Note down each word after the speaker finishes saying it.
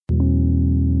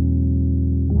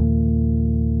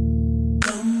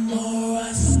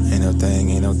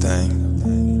your thing.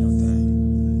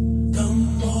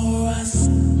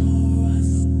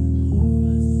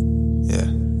 Yeah.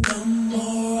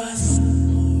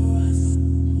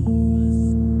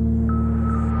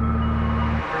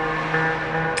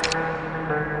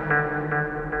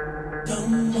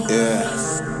 Yeah.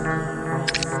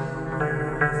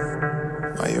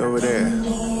 Why you over there?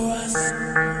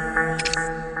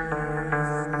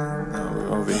 No, we're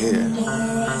over here.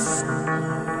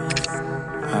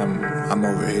 I'm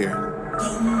over here.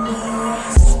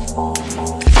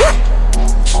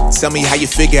 Tell me how you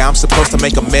figure I'm supposed to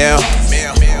make a meal.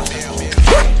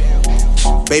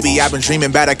 Baby, I've been dreaming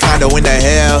about a condo in the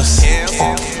hills.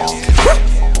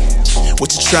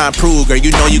 What you trying to prove, girl?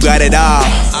 You know you got it all.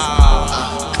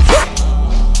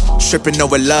 Tripping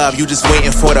over love, you just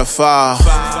waiting for the fall.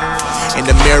 In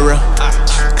the mirror,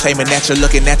 claiming that you're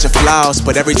looking at your flaws,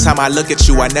 but every time I look at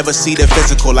you, I never see the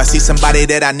physical. I see somebody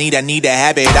that I need to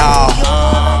have it all.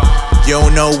 You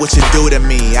don't know what you do to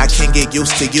me. I can't get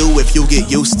used to you if you get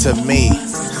used to me.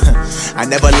 I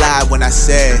never lied when I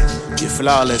said you're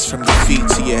flawless from your feet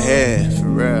to your head, for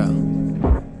real.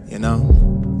 You know?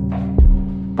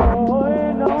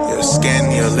 Your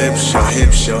skin, your lips, your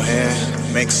hips, your hair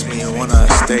makes me wanna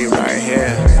stay right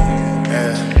here.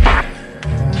 Yeah.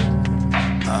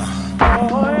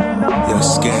 Your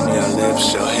skin, your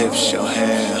lips, your hips, your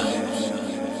hair.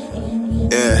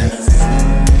 Yeah.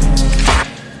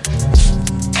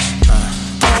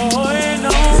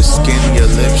 Your skin, your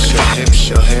lips, your hips,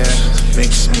 your hair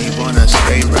makes me wanna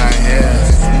stay right here.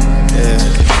 Yeah.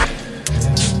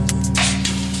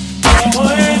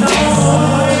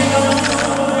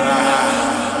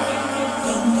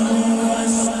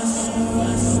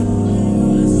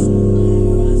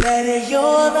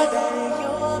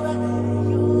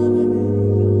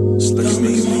 Just look at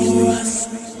me.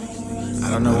 I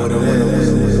don't know what it is.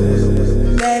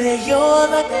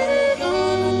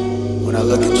 When I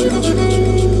look at you,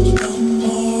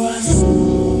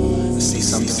 I see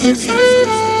something different.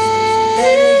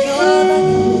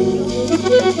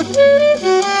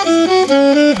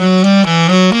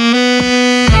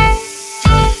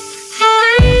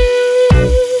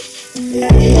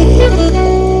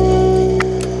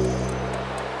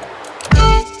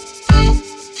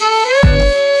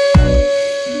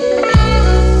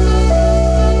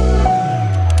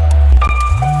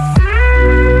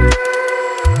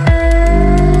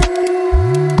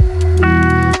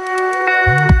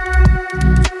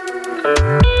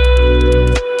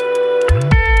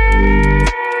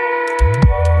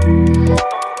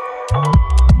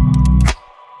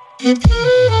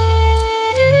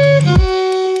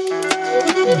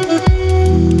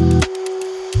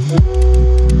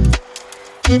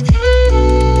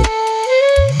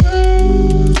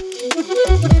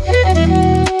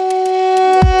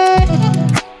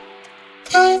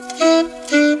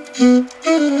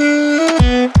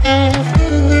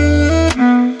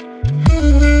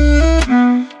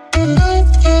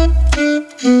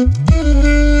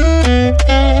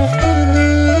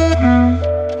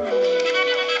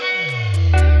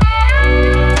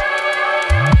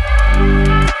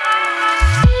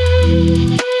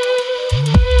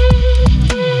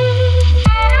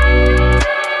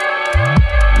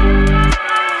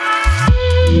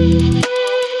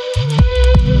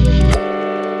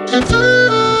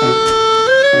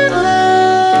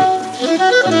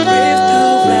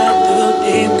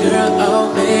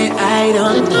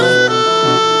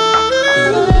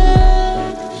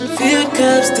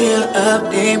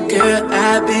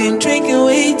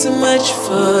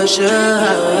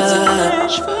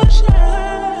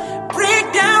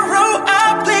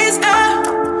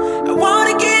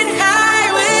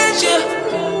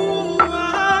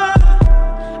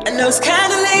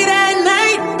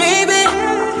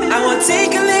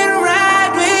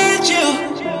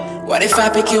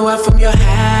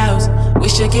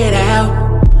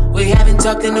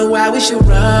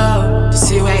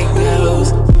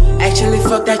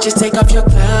 Just take off your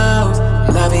clothes.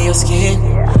 I'm loving your skin.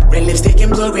 Red lipstick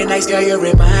and blue green eyes, girl, you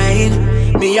remind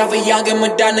me of a younger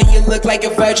Madonna. You look like a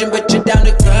virgin, but you're down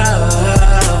to go.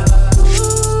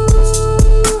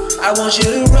 I want you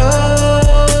to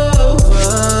roll.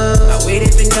 I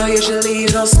waited to know you should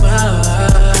leave no smoke.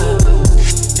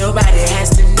 Nobody has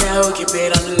to know, keep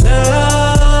it on the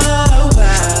low.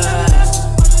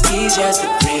 He's just a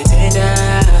pretender.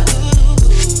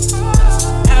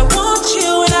 I want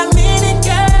you and I mean it,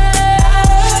 girl.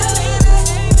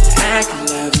 I can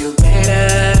love you better.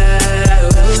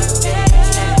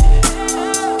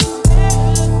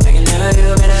 I can love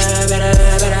you better.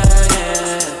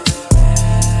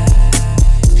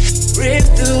 Rip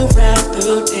through, rap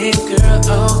through, damn girl,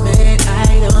 oh man, I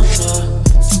don't know.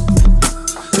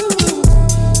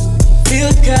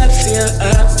 cup still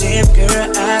up, damn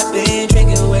girl, I've been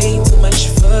drinking way too much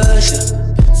for you.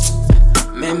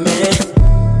 Man,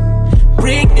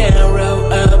 break down,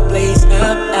 roll up, blaze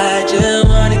up, I just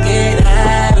wanna get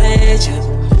high with you.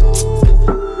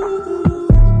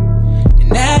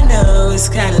 And I know it's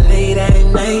kinda late at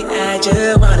night, I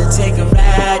just wanna take a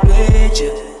ride with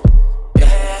you.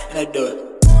 Yeah, and I do it.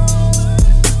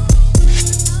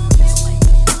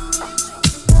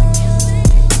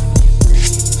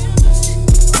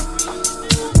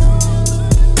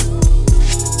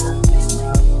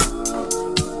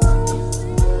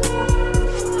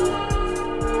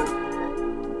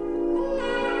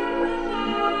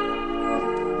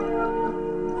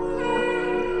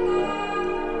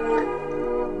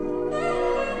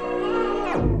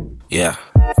 Yeah,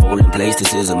 falling place,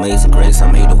 this is amazing grace.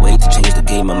 I made a way to change the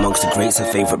game amongst the greats. A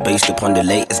favorite based upon the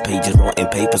latest pages, writing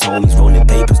papers, homies rolling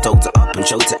papers. Talked it up and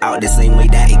choked it out the same way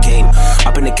that it came.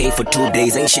 Up in the cave for 2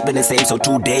 days, ain't shit been the same, so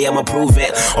today I'ma prove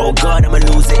it. Oh God, I'ma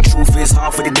lose it. Truth is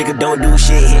hard for the nigga, don't do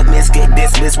shit. Hit miss, get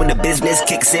dismissed when the business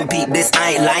kicks in. Peep this,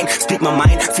 I ain't lying. Speak my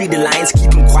mind, feed the lines,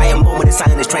 keep them quiet. Moment of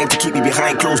silence, trying to keep me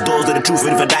behind closed doors of the truth.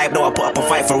 And if I dive, no, I put up a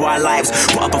fight for our lives.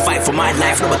 Put up a fight for my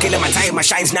life. No, I'm killing my time, my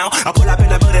shines now. I pull up in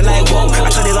the building like whoa. I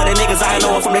tell these other niggas I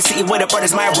know from the city where the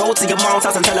brothers my road to your mom's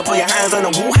house and tell her put your hands on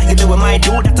the wall. How you doing, my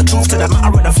dude? That's the truth to the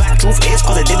matter of the fact. Truth is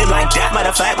cause it didn't like that. Matter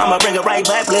of fact, I'ma bring it right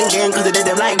back. Bling gang cause it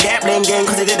didn't like that. Bling gang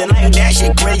cause it didn't like that.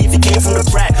 Shit great if you came from the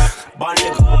crack. Bond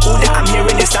nigga, all that I'm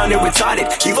hearing is sounding retarded.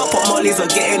 Give up on mollies or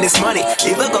getting this money.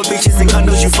 Even got bitches and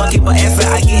condos, you fuck it, but effort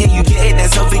I get it, you get it.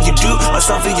 That's something you do or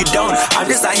something you don't. I'm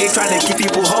just out here trying to give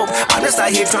people hope. I'm just out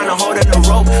here trying to hold on the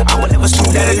rope. I will never stoop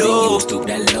that low. You will stoop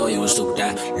that low, you will stoop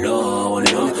that low,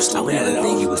 no. I would never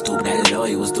think you would stoop that low,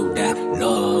 you will stoop that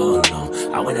low, no.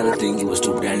 I would never think you would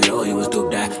stoop that low, you will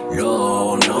stoop that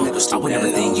low, no. I would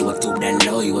never think you would stoop that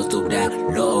low, you will stoop that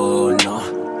low, no.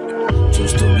 You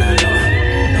stoop that low.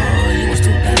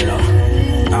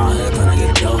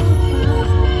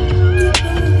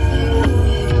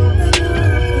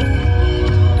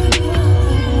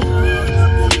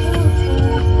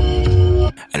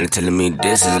 And they're telling me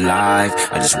this is life,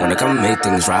 I just wanna come make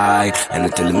things right. And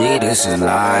they're telling me this is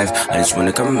life, I just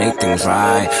wanna come make things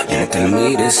right. And they're telling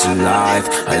me this is life,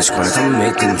 I just wanna come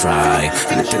make things right.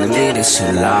 And they're telling me this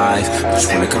is life, I just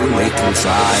wanna come make things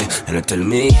right. And they're telling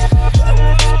me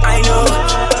I know,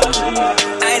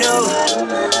 I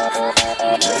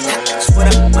just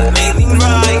wanna make things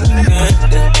right.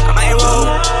 I'm my road,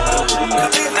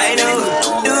 I know,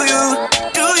 do you?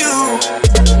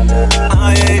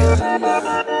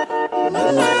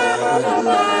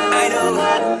 I know,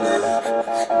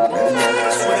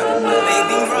 just wanna make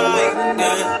things right.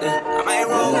 I'm my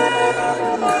road,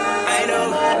 I know,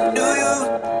 do you?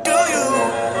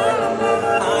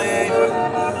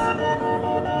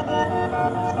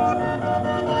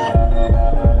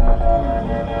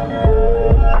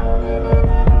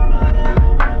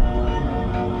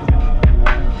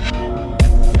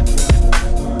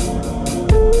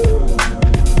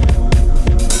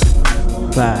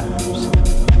 Vibes.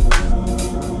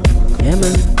 Yeah,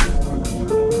 man.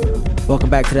 Welcome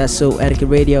back to that Souletiquette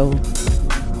Radio.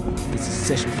 This is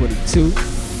session 42.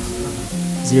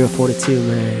 042,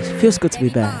 man. It feels good to be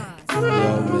back. Yo,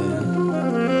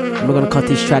 man. I'm not gonna cut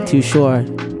this track too short.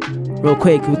 Real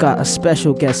quick, we got a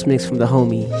special guest mix from the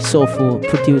homie, soulful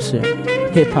producer,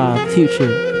 hip-hop,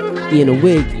 future, Ian a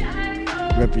Wig.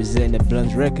 Representing the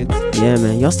Blunt Records. Yeah,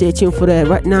 man. Y'all stay tuned for that.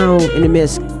 Right now, in the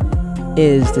midst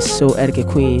is the Souletiquette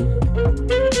queen,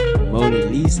 Mona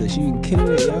Lisa. She been killing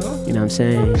it, yo. You know what I'm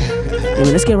saying? Yeah,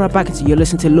 man, let's get right back into you.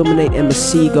 Listen to Illuminate and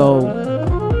Masego.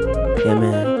 Yeah,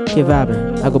 man. Keep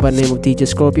vibing. I go by the name of DJ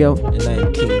Scorpio. And I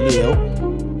am King Leo.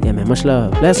 Yeah, man. Much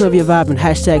love. Let us know if you're vibing.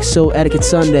 Hashtag Souletiquette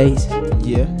Sundays.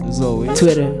 Yeah, as always.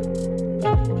 Twitter.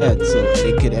 At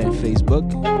Souletiquette and Facebook.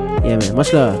 Yeah, man.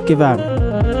 Much love. Keep vibing.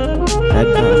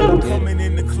 Coming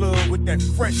in the club with that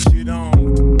fresh shit on.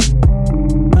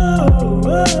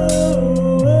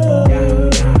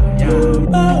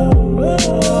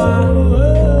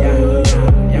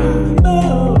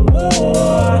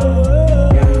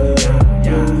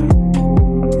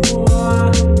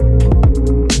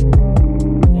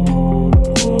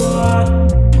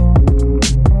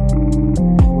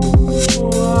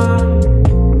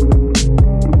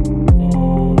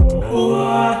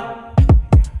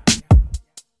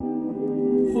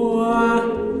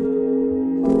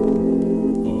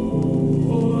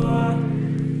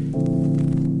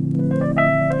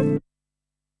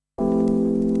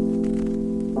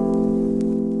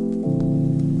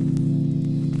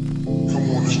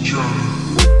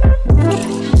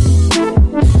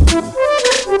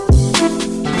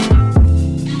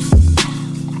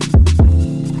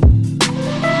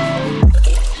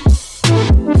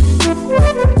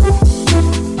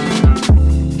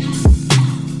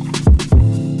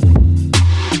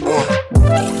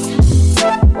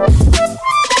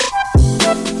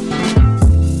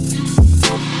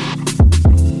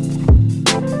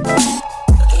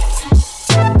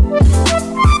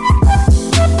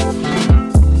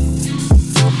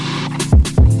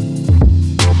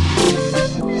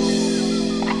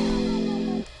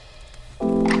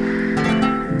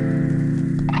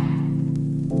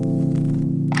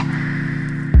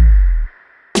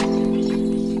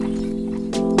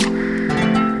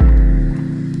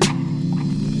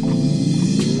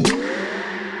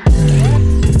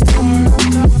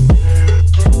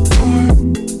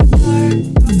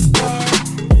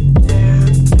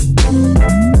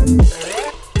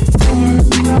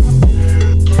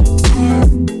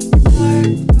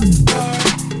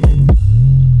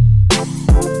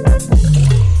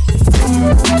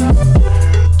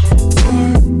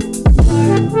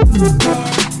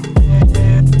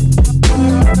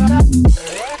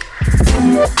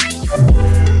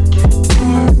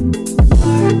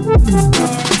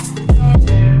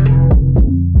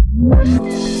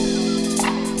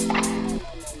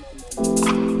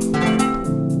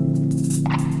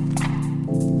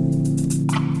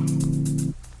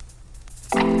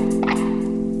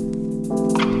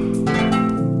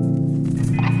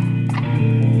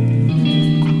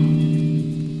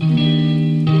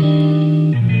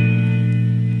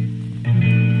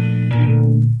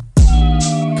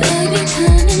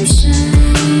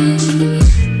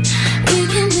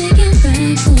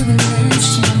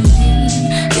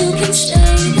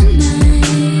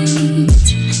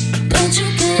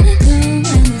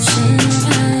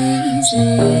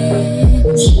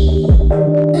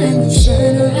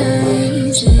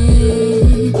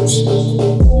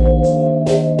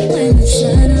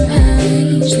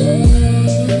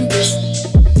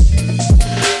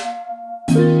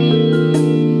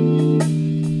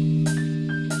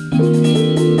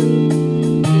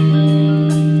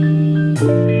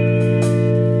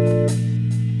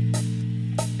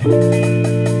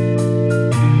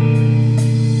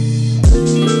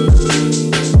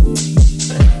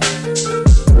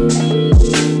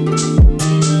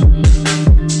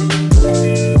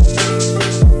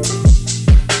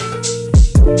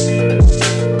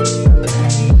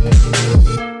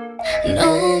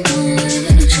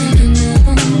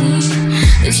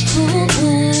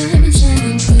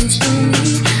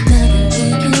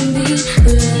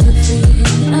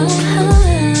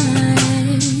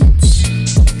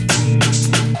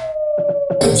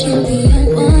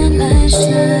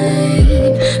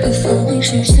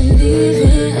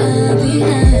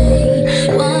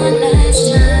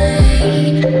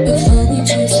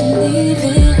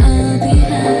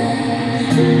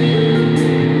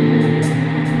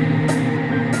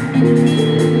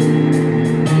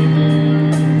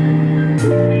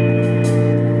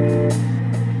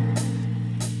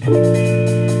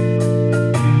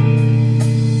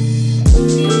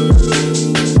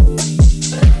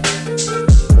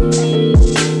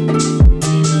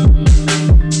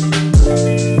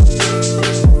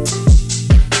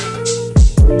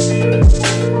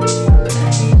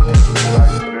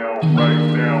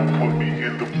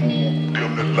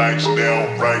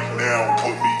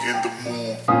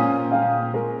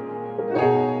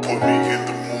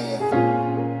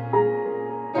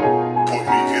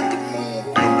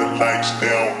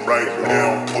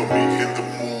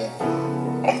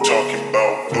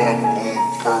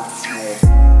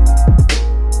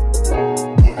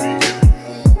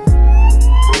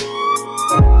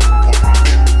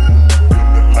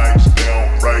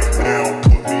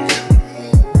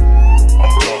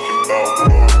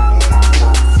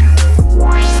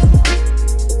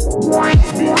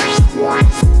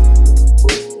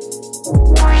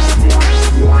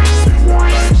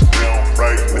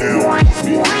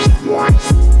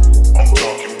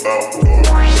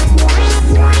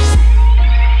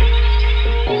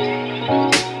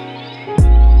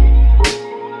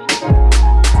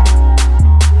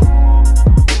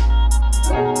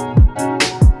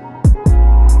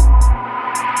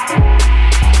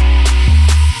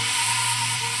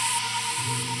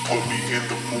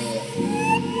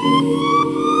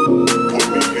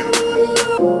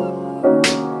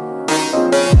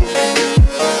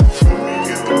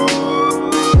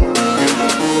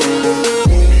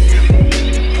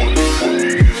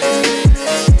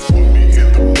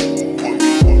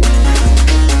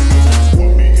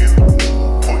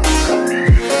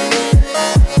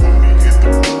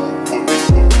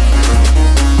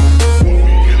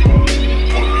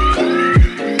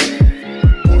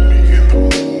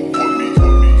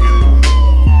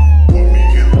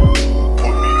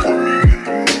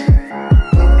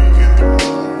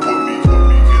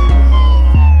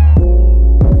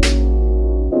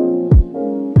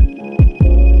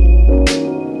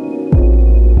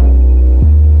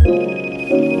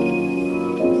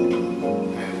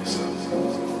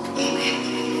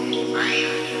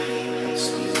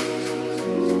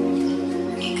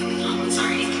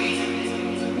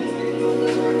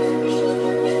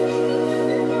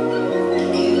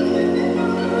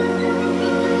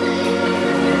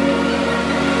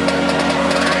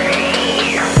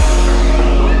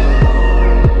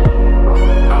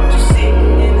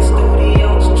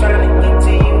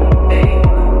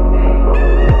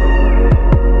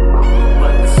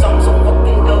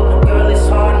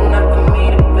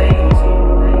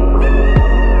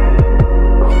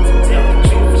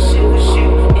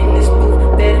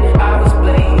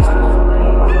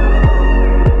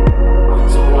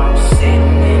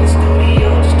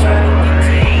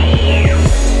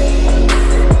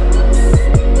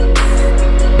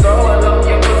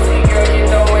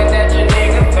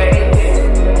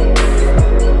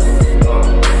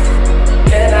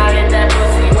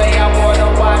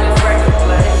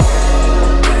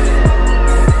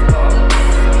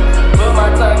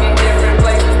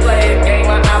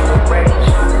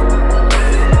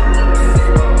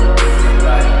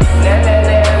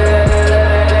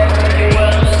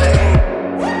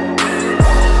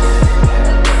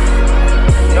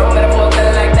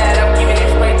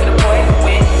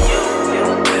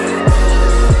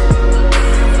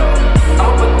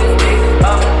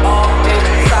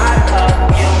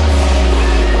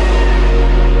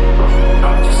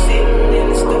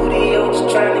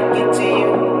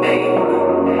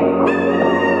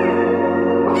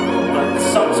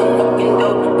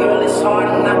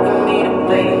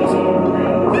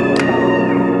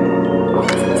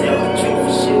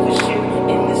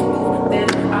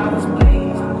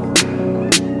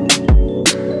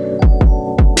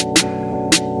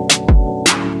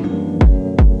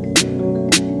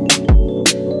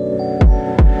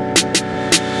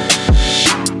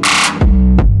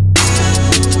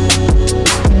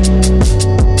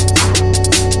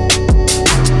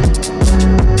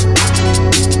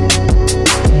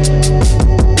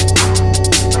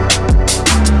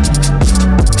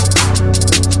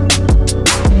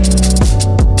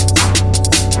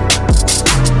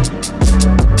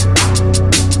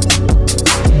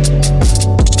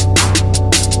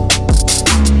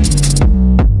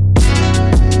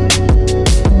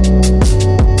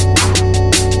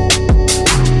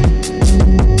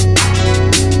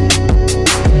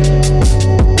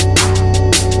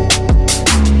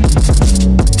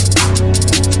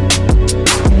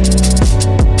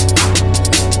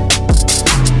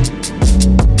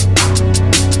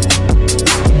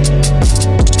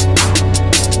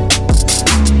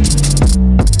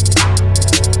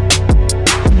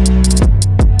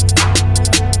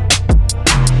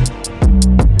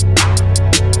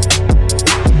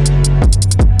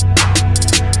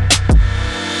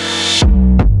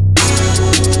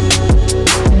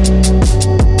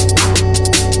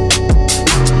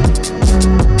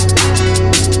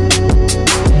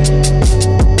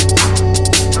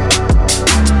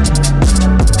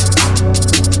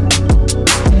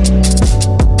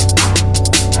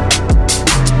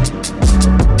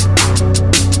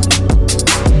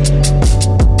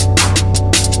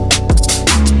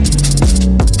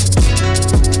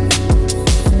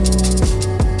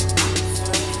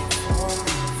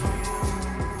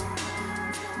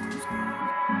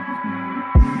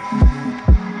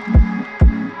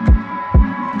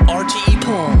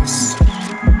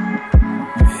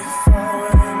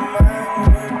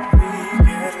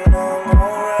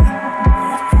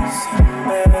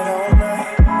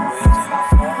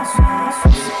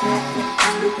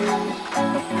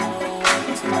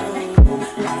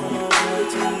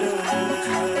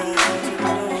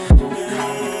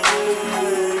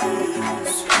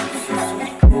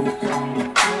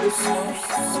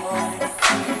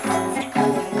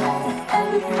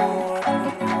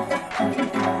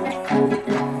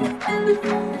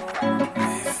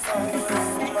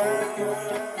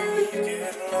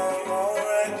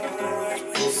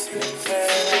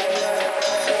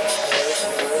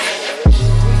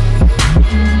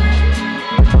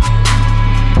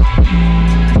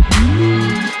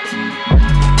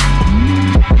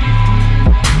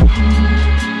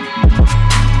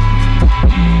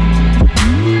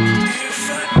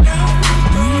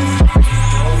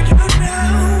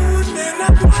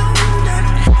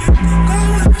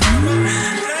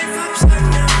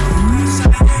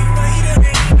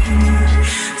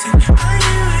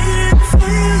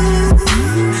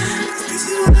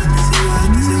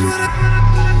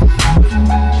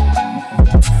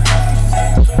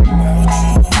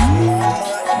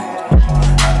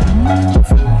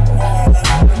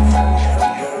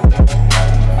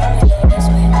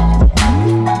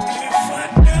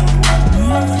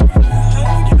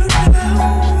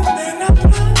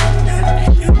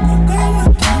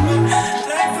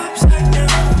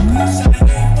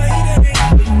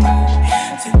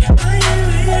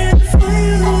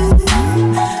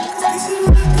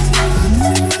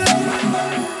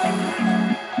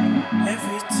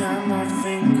 time I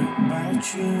think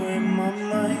about you in my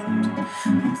mind,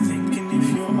 I'm thinking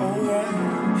if you're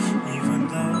alright, even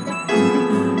though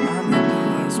I'm in the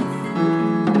worst mood.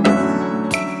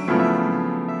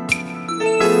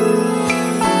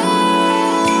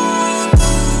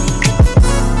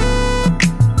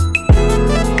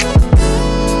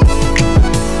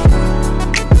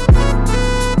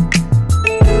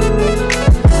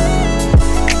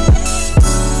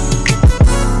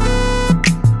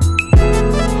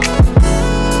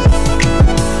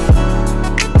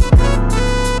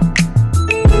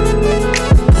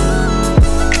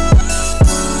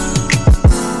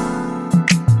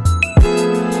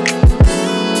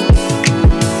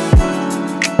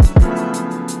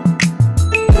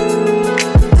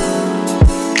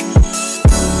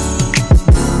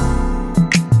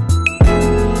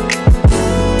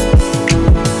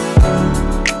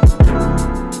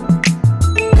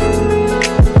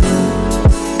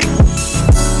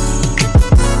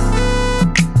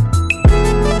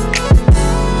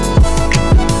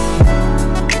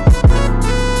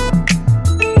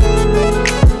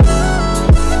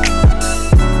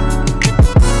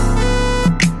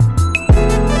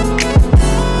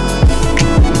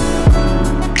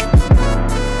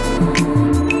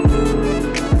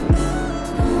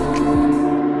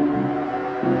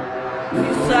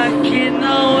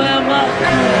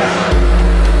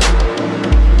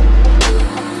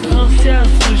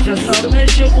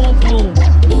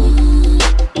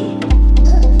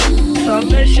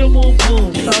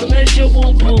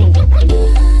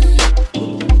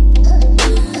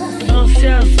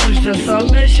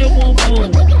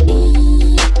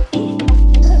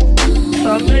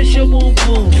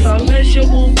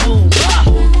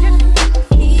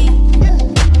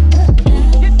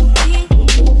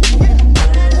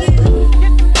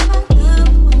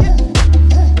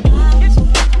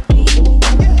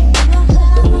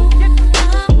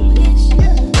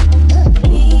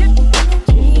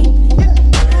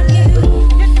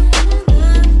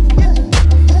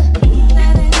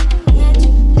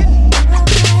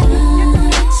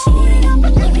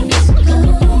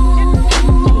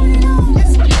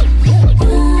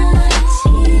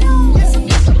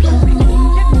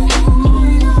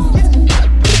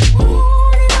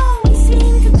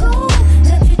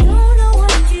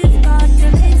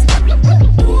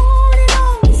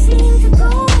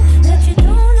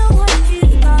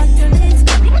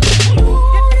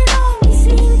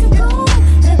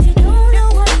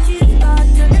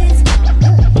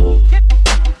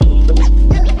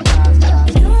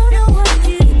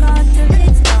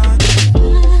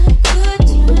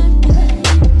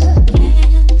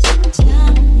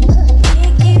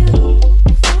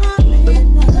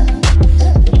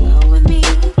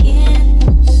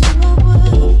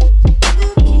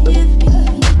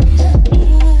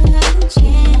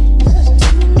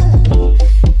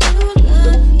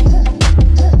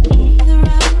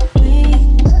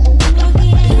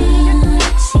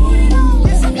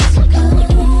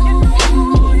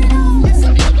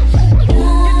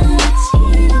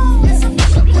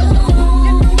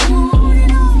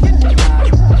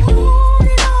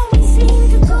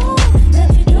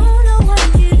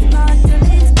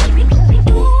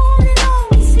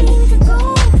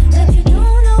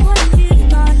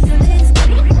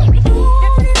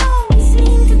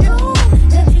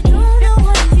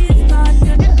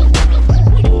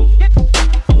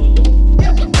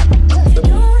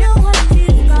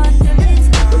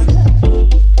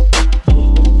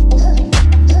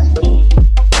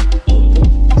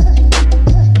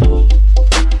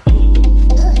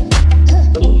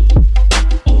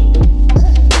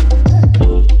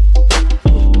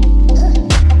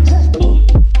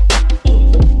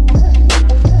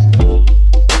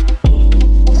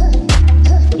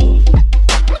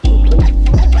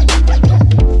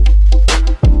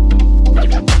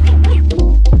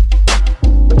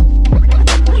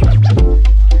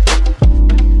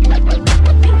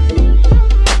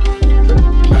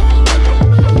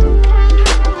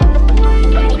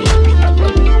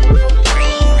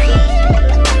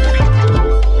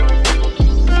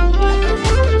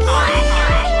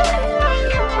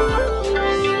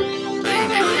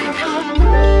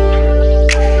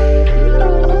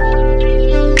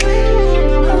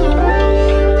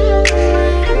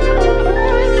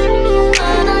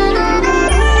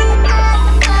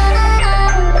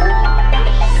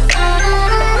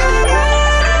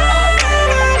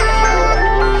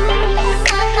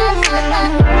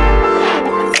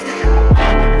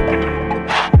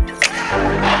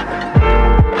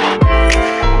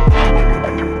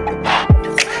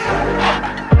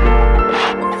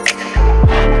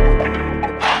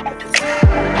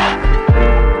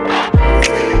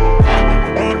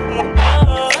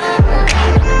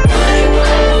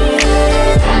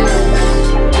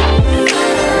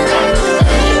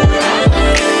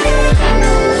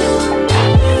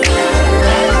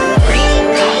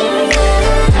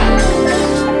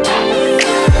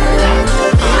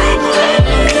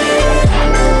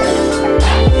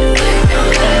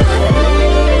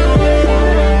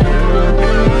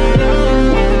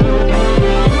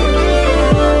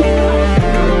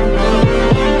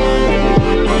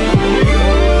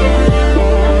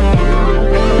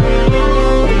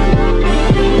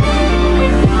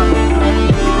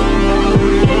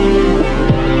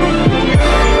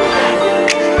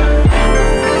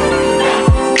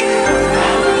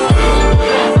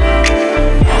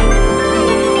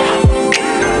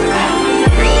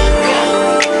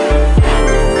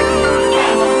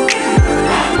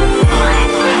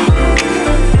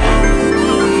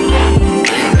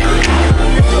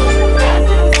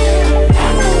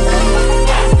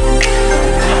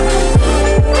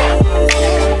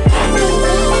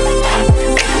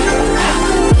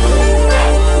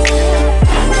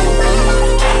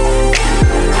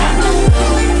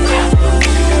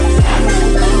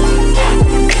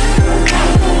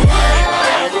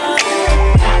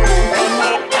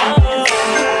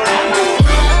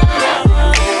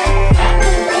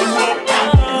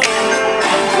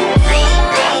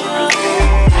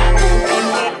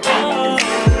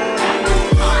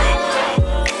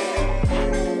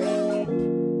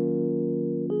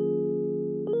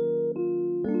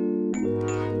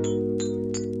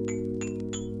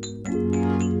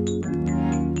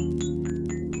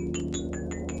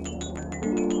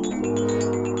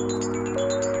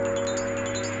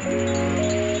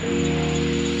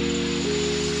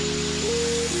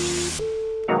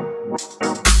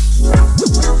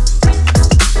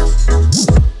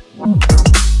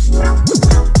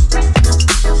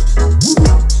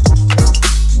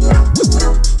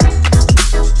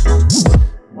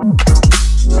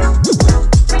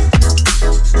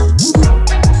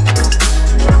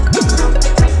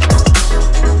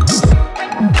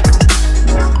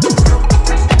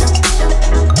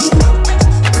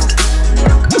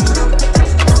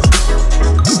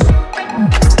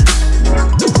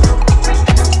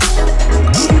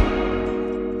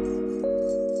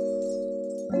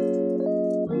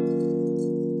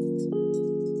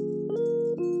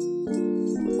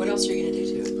 else you're gonna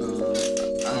do to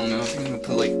it? I don't know. I think I'm gonna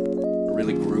put like a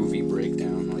really groovy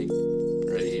breakdown, like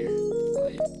right here,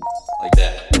 like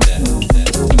that.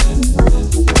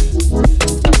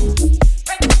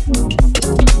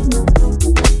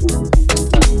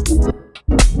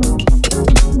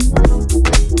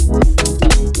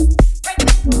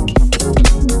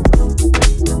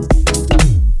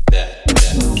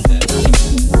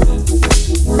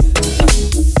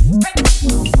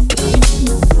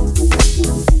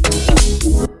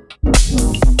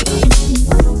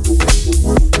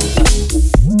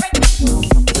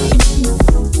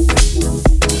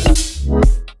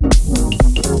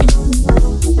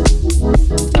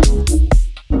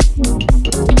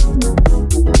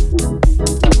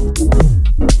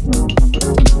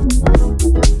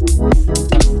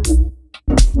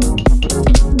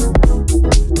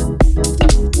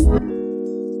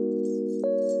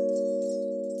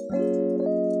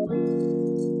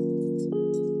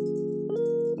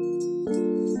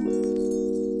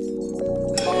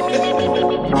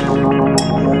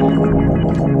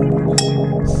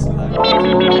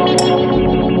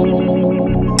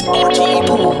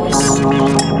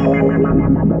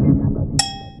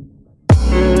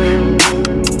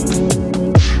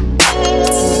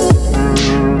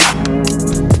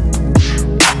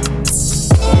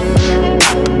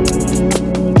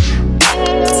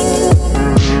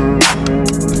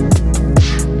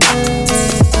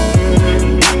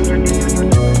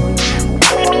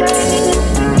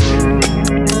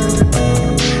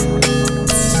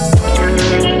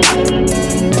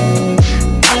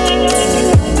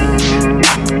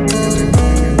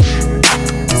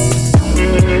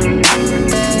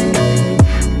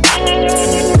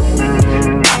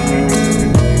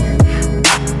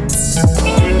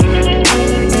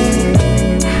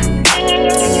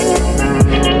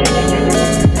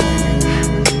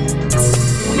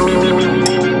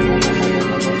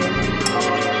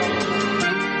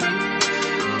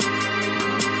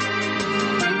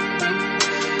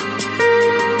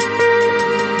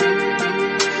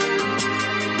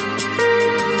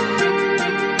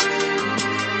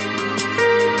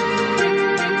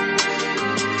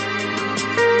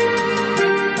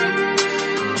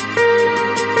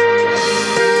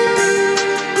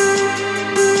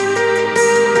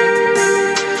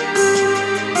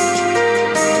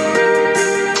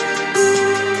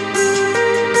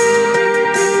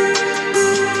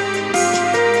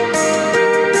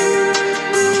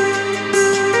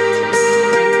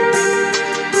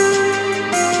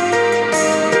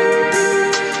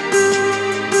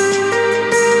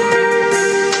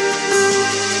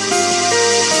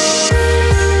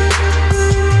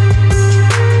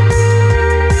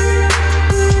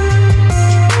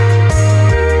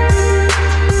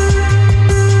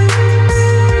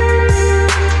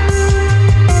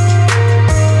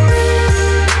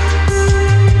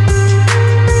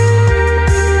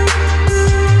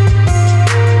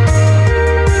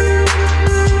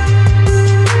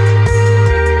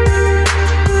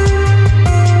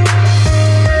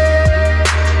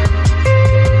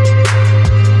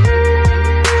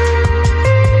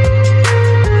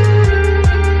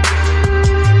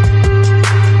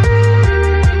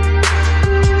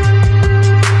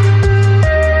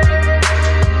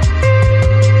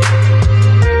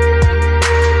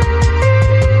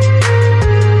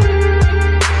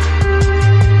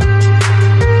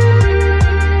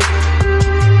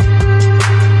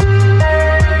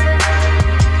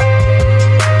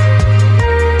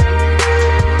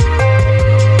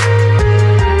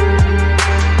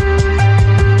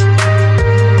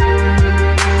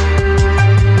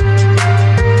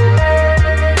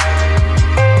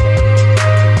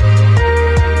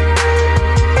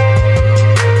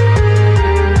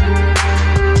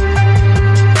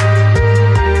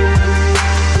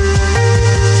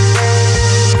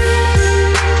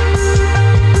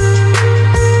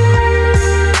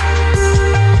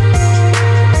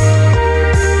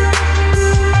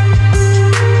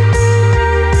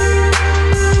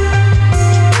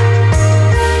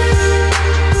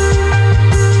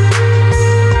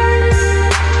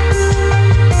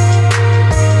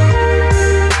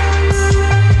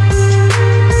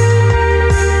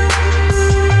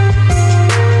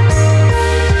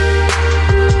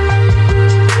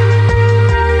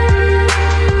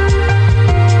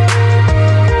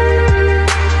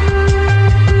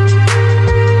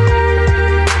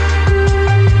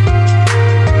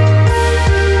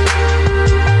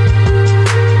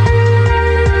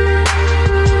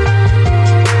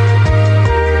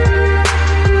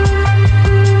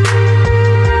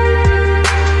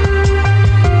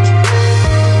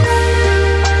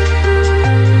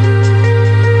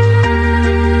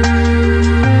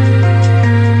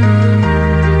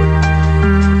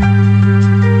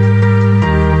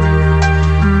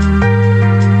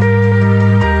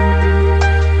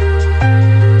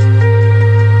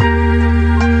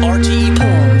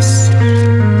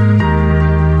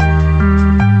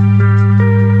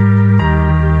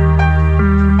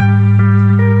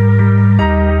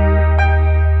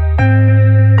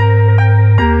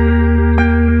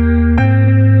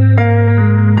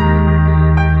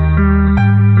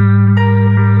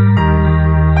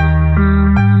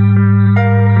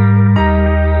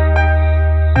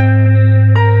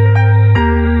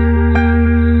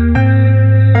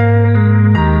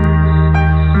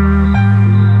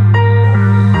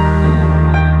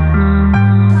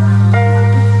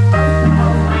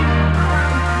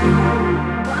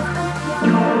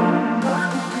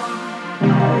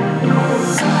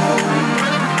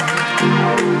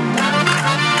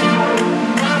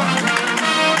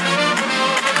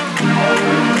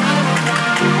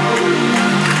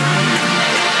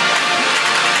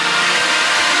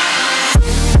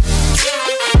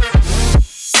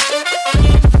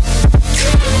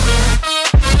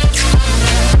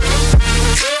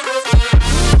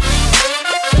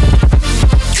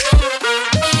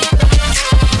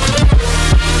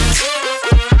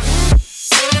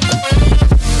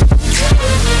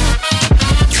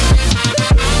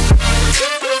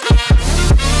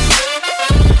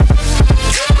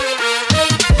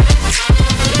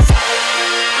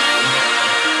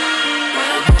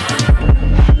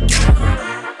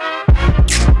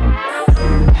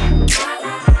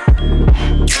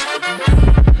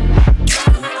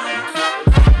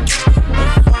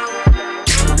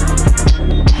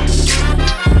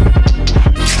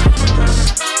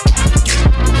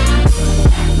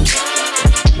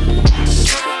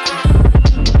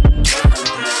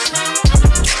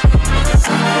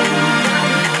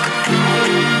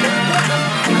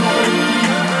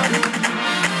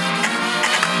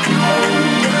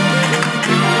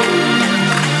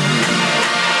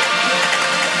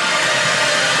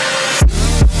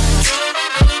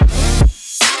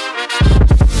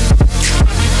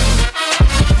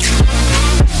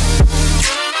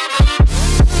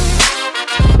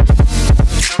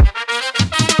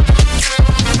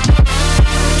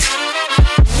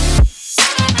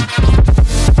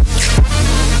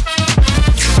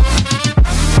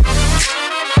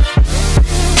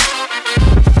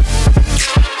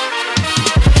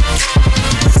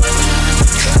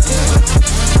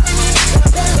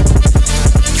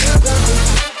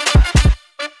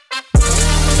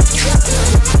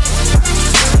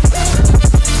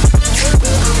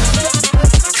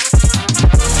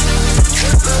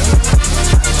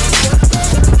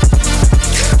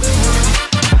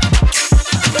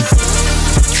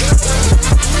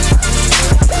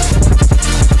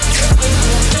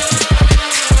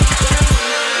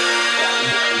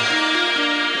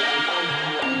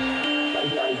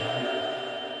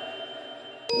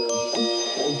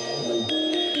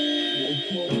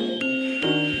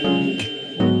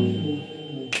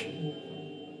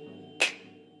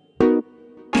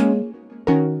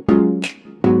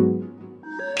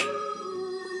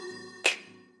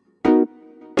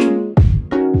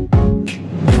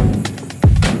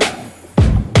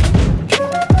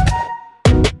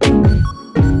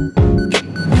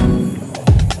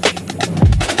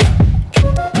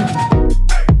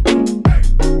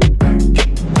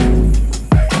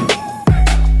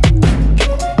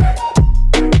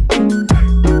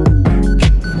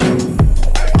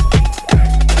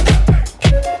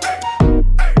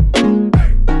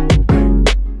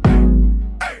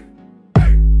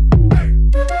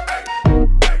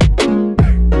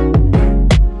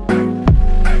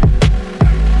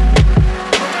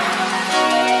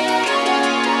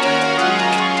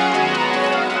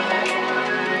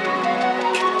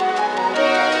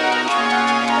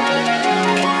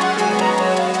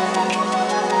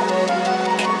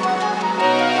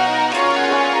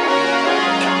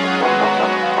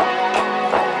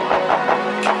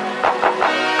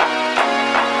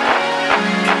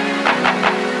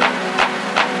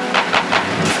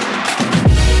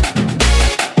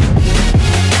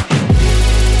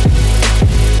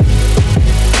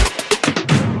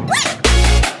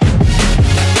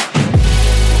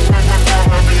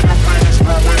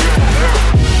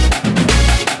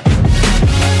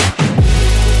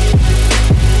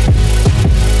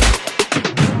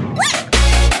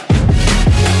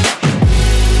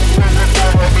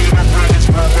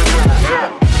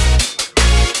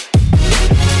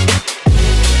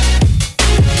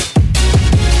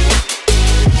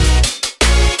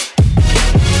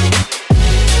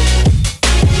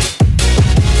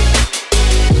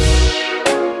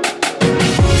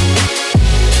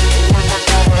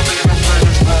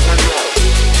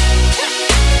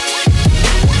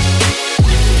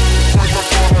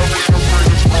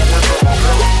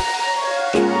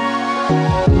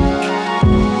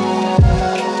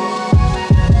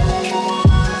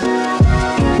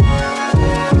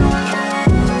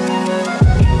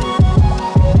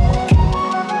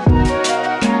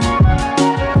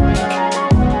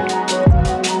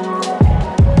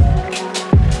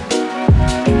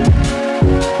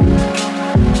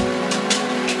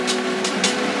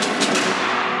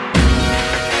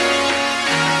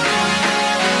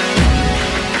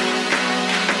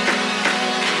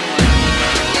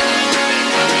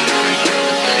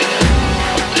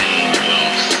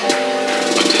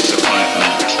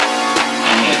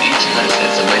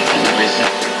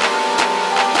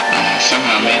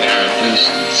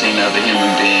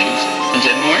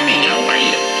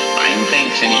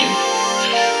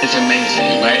 is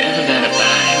amazing. Wherever that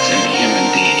abides in the human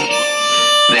being,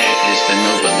 there is the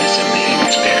nobleness of the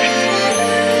human spirit.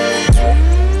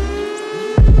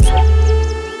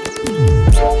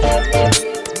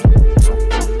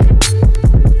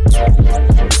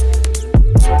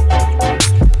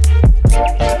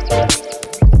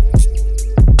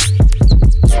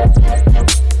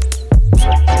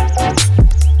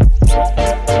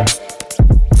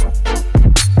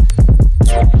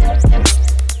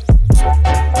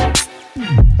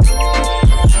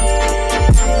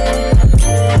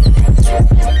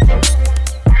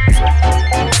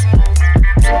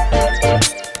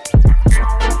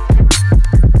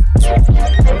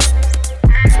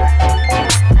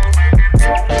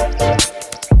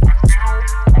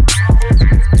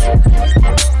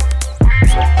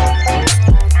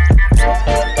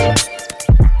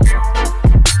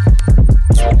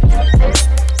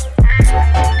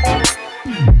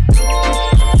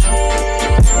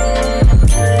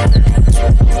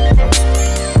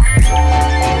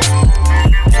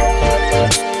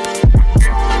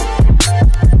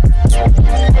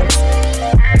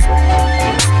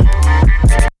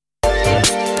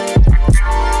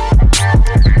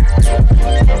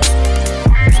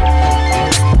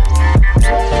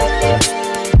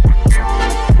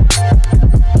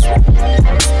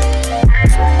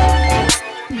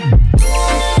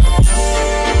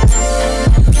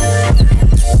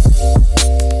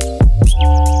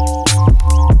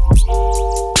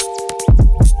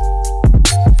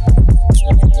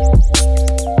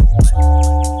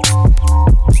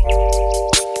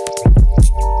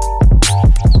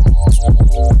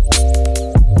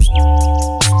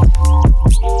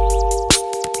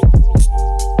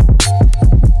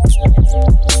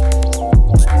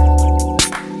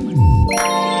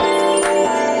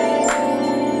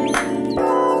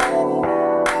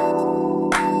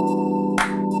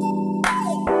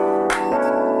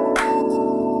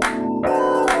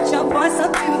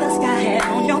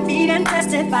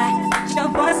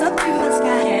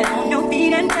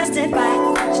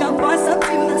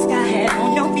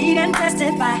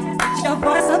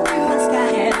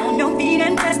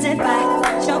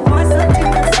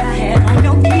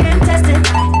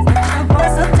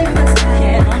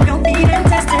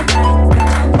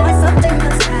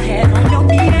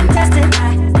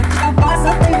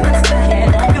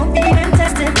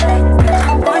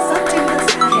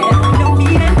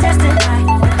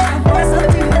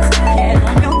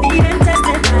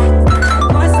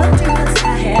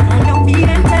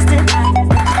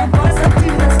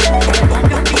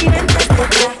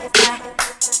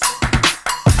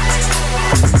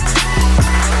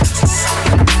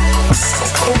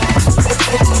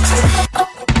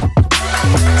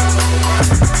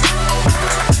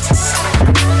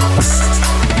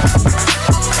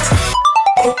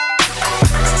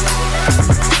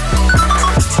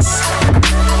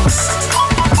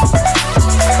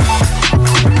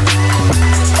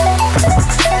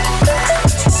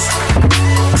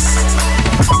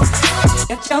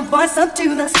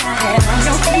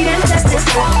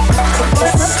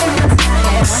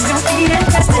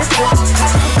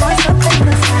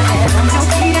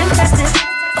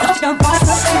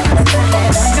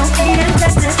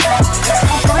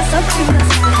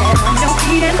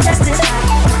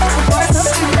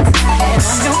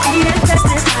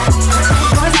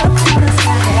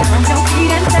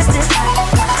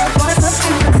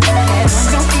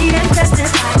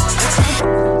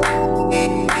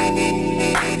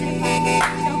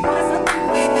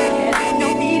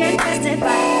 Tested.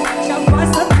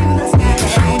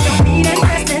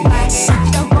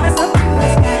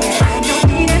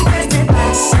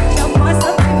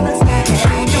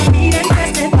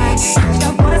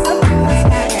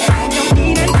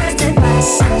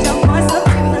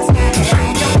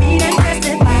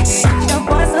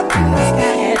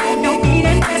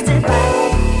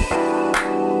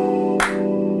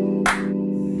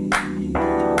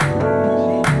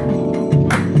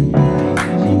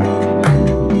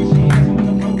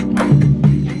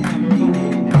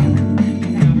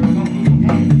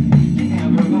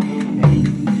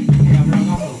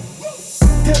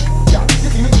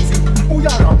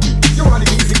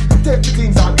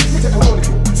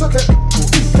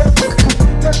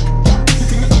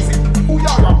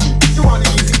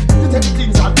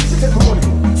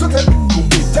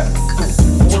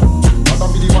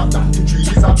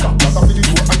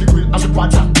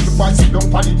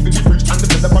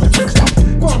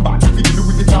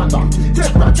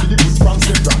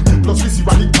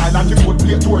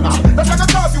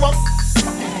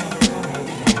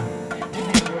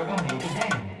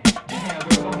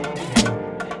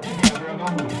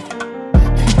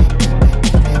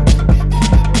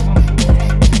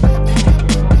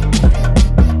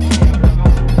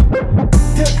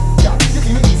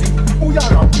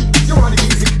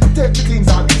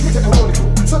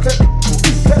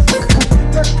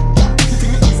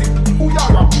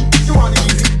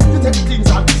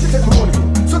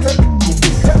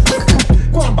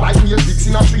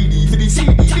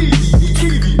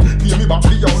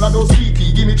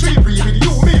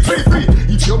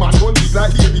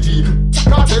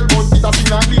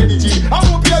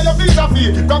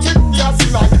 day. Got it, yeah,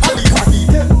 see like Alice and Eve.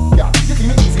 Yeah, you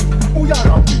think it easy? Who you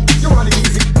around with? You want it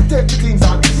easy? Take the things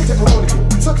on, you take my money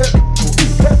too. So take,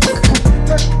 yeah,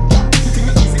 you think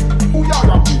it easy? Who you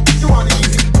around with? You want it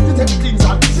easy? You take the things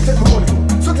on, you take my money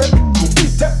too. So take,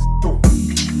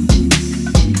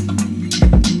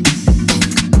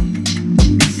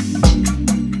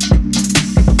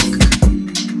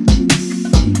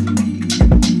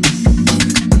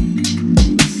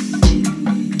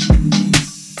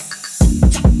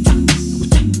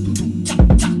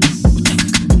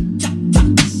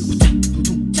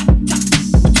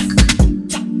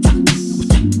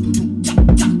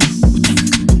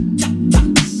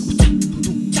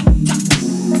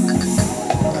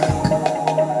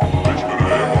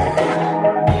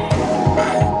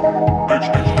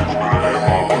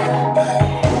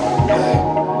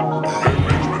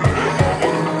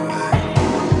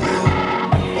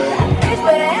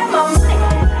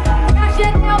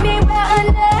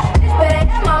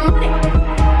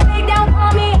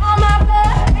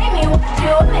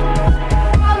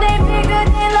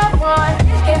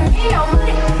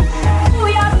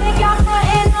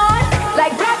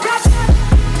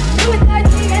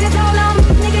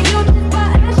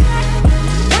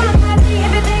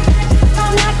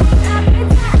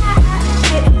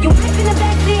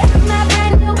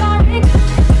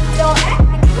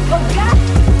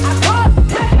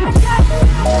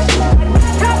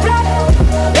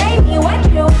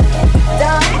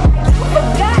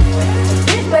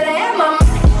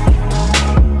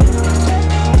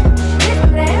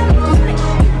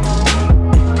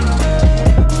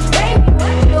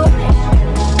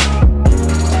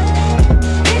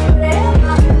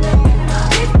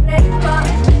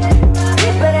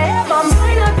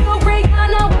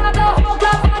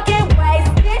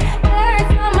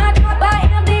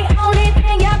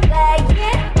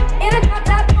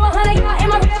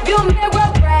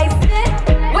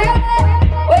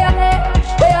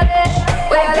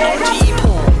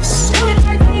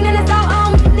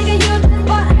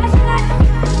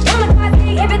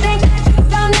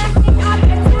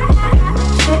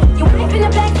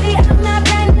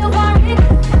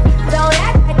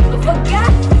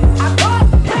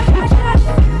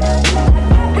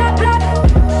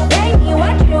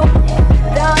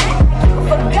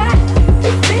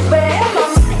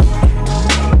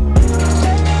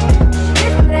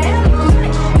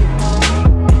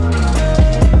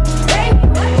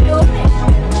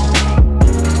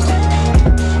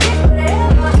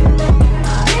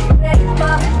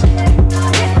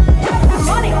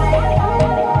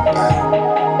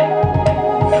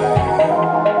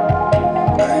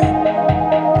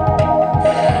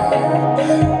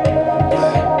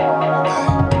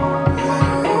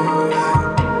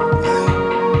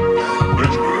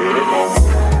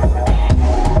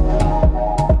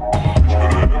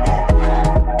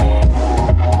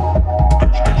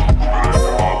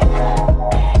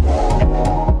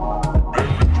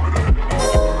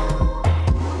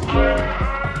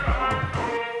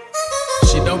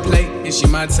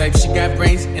 my type, she got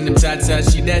brains and them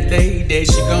tatas, she that lady,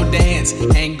 she gon' dance,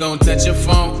 ain't gon' touch her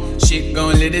phone, she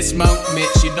gon' let it smoke, man,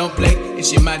 she don't play, and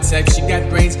she my type, she got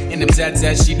brains and them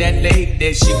tatas, she that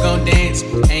lady, she gon' dance,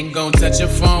 ain't gon' touch her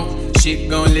phone, she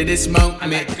gon' let it smoke, I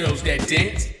like girls that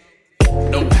dance,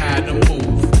 don't hide or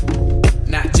move,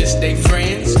 not just they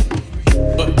friends,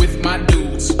 but with my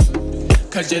dudes,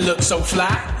 cause you look so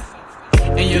fly,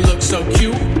 and you look so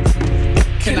cute,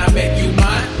 can I make you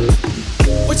mine?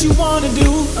 What you wanna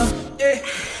do? Yeah.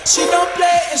 She don't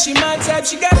play and she my type.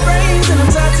 She got brains and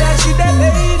I'm tight. She that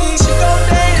lady. She gon'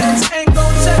 dance, ain't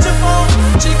gon' touch her phone.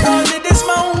 She call it this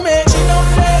moment. She don't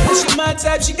play and she my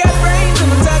type. She got brains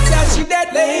and I'm tight. She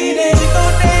that lady. She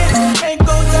gon' dance, ain't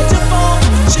gon' touch her phone.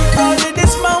 She call it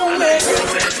this moment.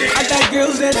 I got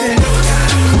girls that dance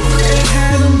and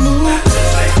had them move,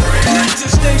 not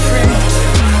just they friends.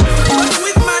 What's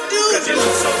with my dude? Cause you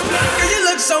look so fly. Cause you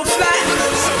look so fly.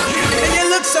 And you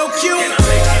look so cute.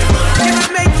 Can I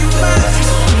make you mine?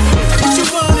 What you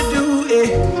wanna do,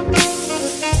 eh?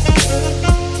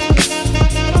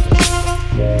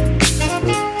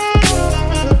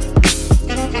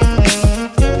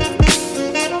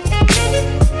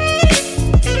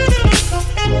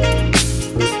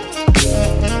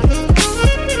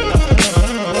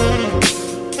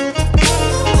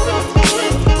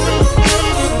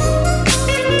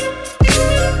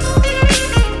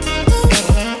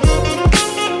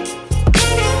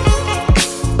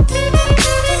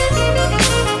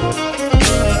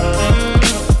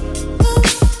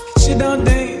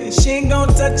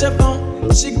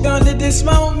 Miss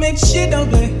Mama makes she don't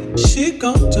play. She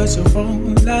gon' touch her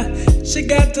phone line. She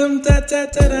got them ta ta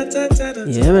ta ta ta ta ta.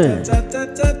 Yeah, man.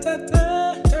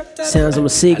 Sounds of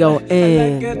Masego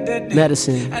and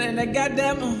Medicine. How's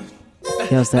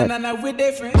that?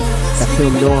 That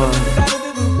film noir.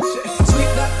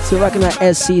 Still rocking that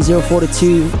SC042.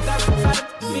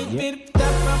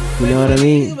 You know what I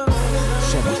mean?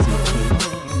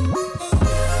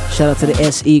 Shout out to the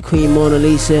SE Queen Mona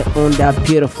Lisa on that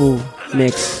beautiful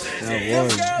mix. That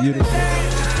was beautiful.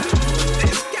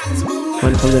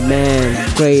 One from the man,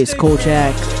 Grace,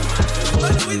 Kojak,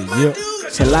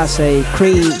 Selassie,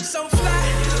 Cream,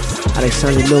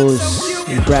 Alexander Lewis,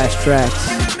 and Brass Tracks.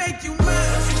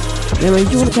 Yeah, man,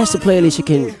 if you want to catch the playlist, you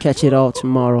can catch it all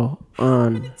tomorrow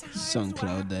on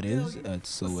SoundCloud, that is, at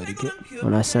Souletiquette.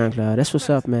 On our SoundCloud. That's what's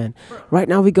up, man. Right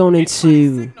now, we're going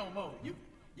into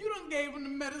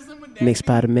mixed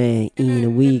by the man, Ian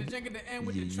and Week.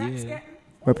 Yeah.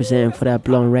 Representing for that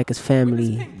Blown Records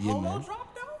family. Yeah, man.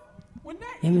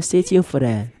 Yeah, man, stay tuned for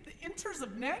that.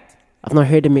 I've not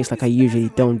heard the mix like I usually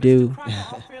don't do.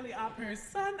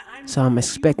 So I'm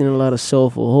expecting a lot of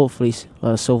soulful, hopefully a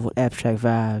lot of soulful abstract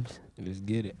vibes. Let's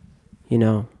get it. You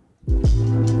know.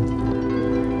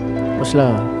 Much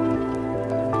love.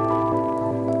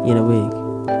 In a wig.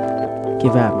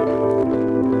 Give out.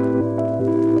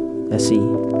 Let's see.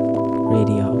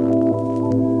 Radio.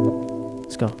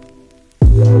 Let's go.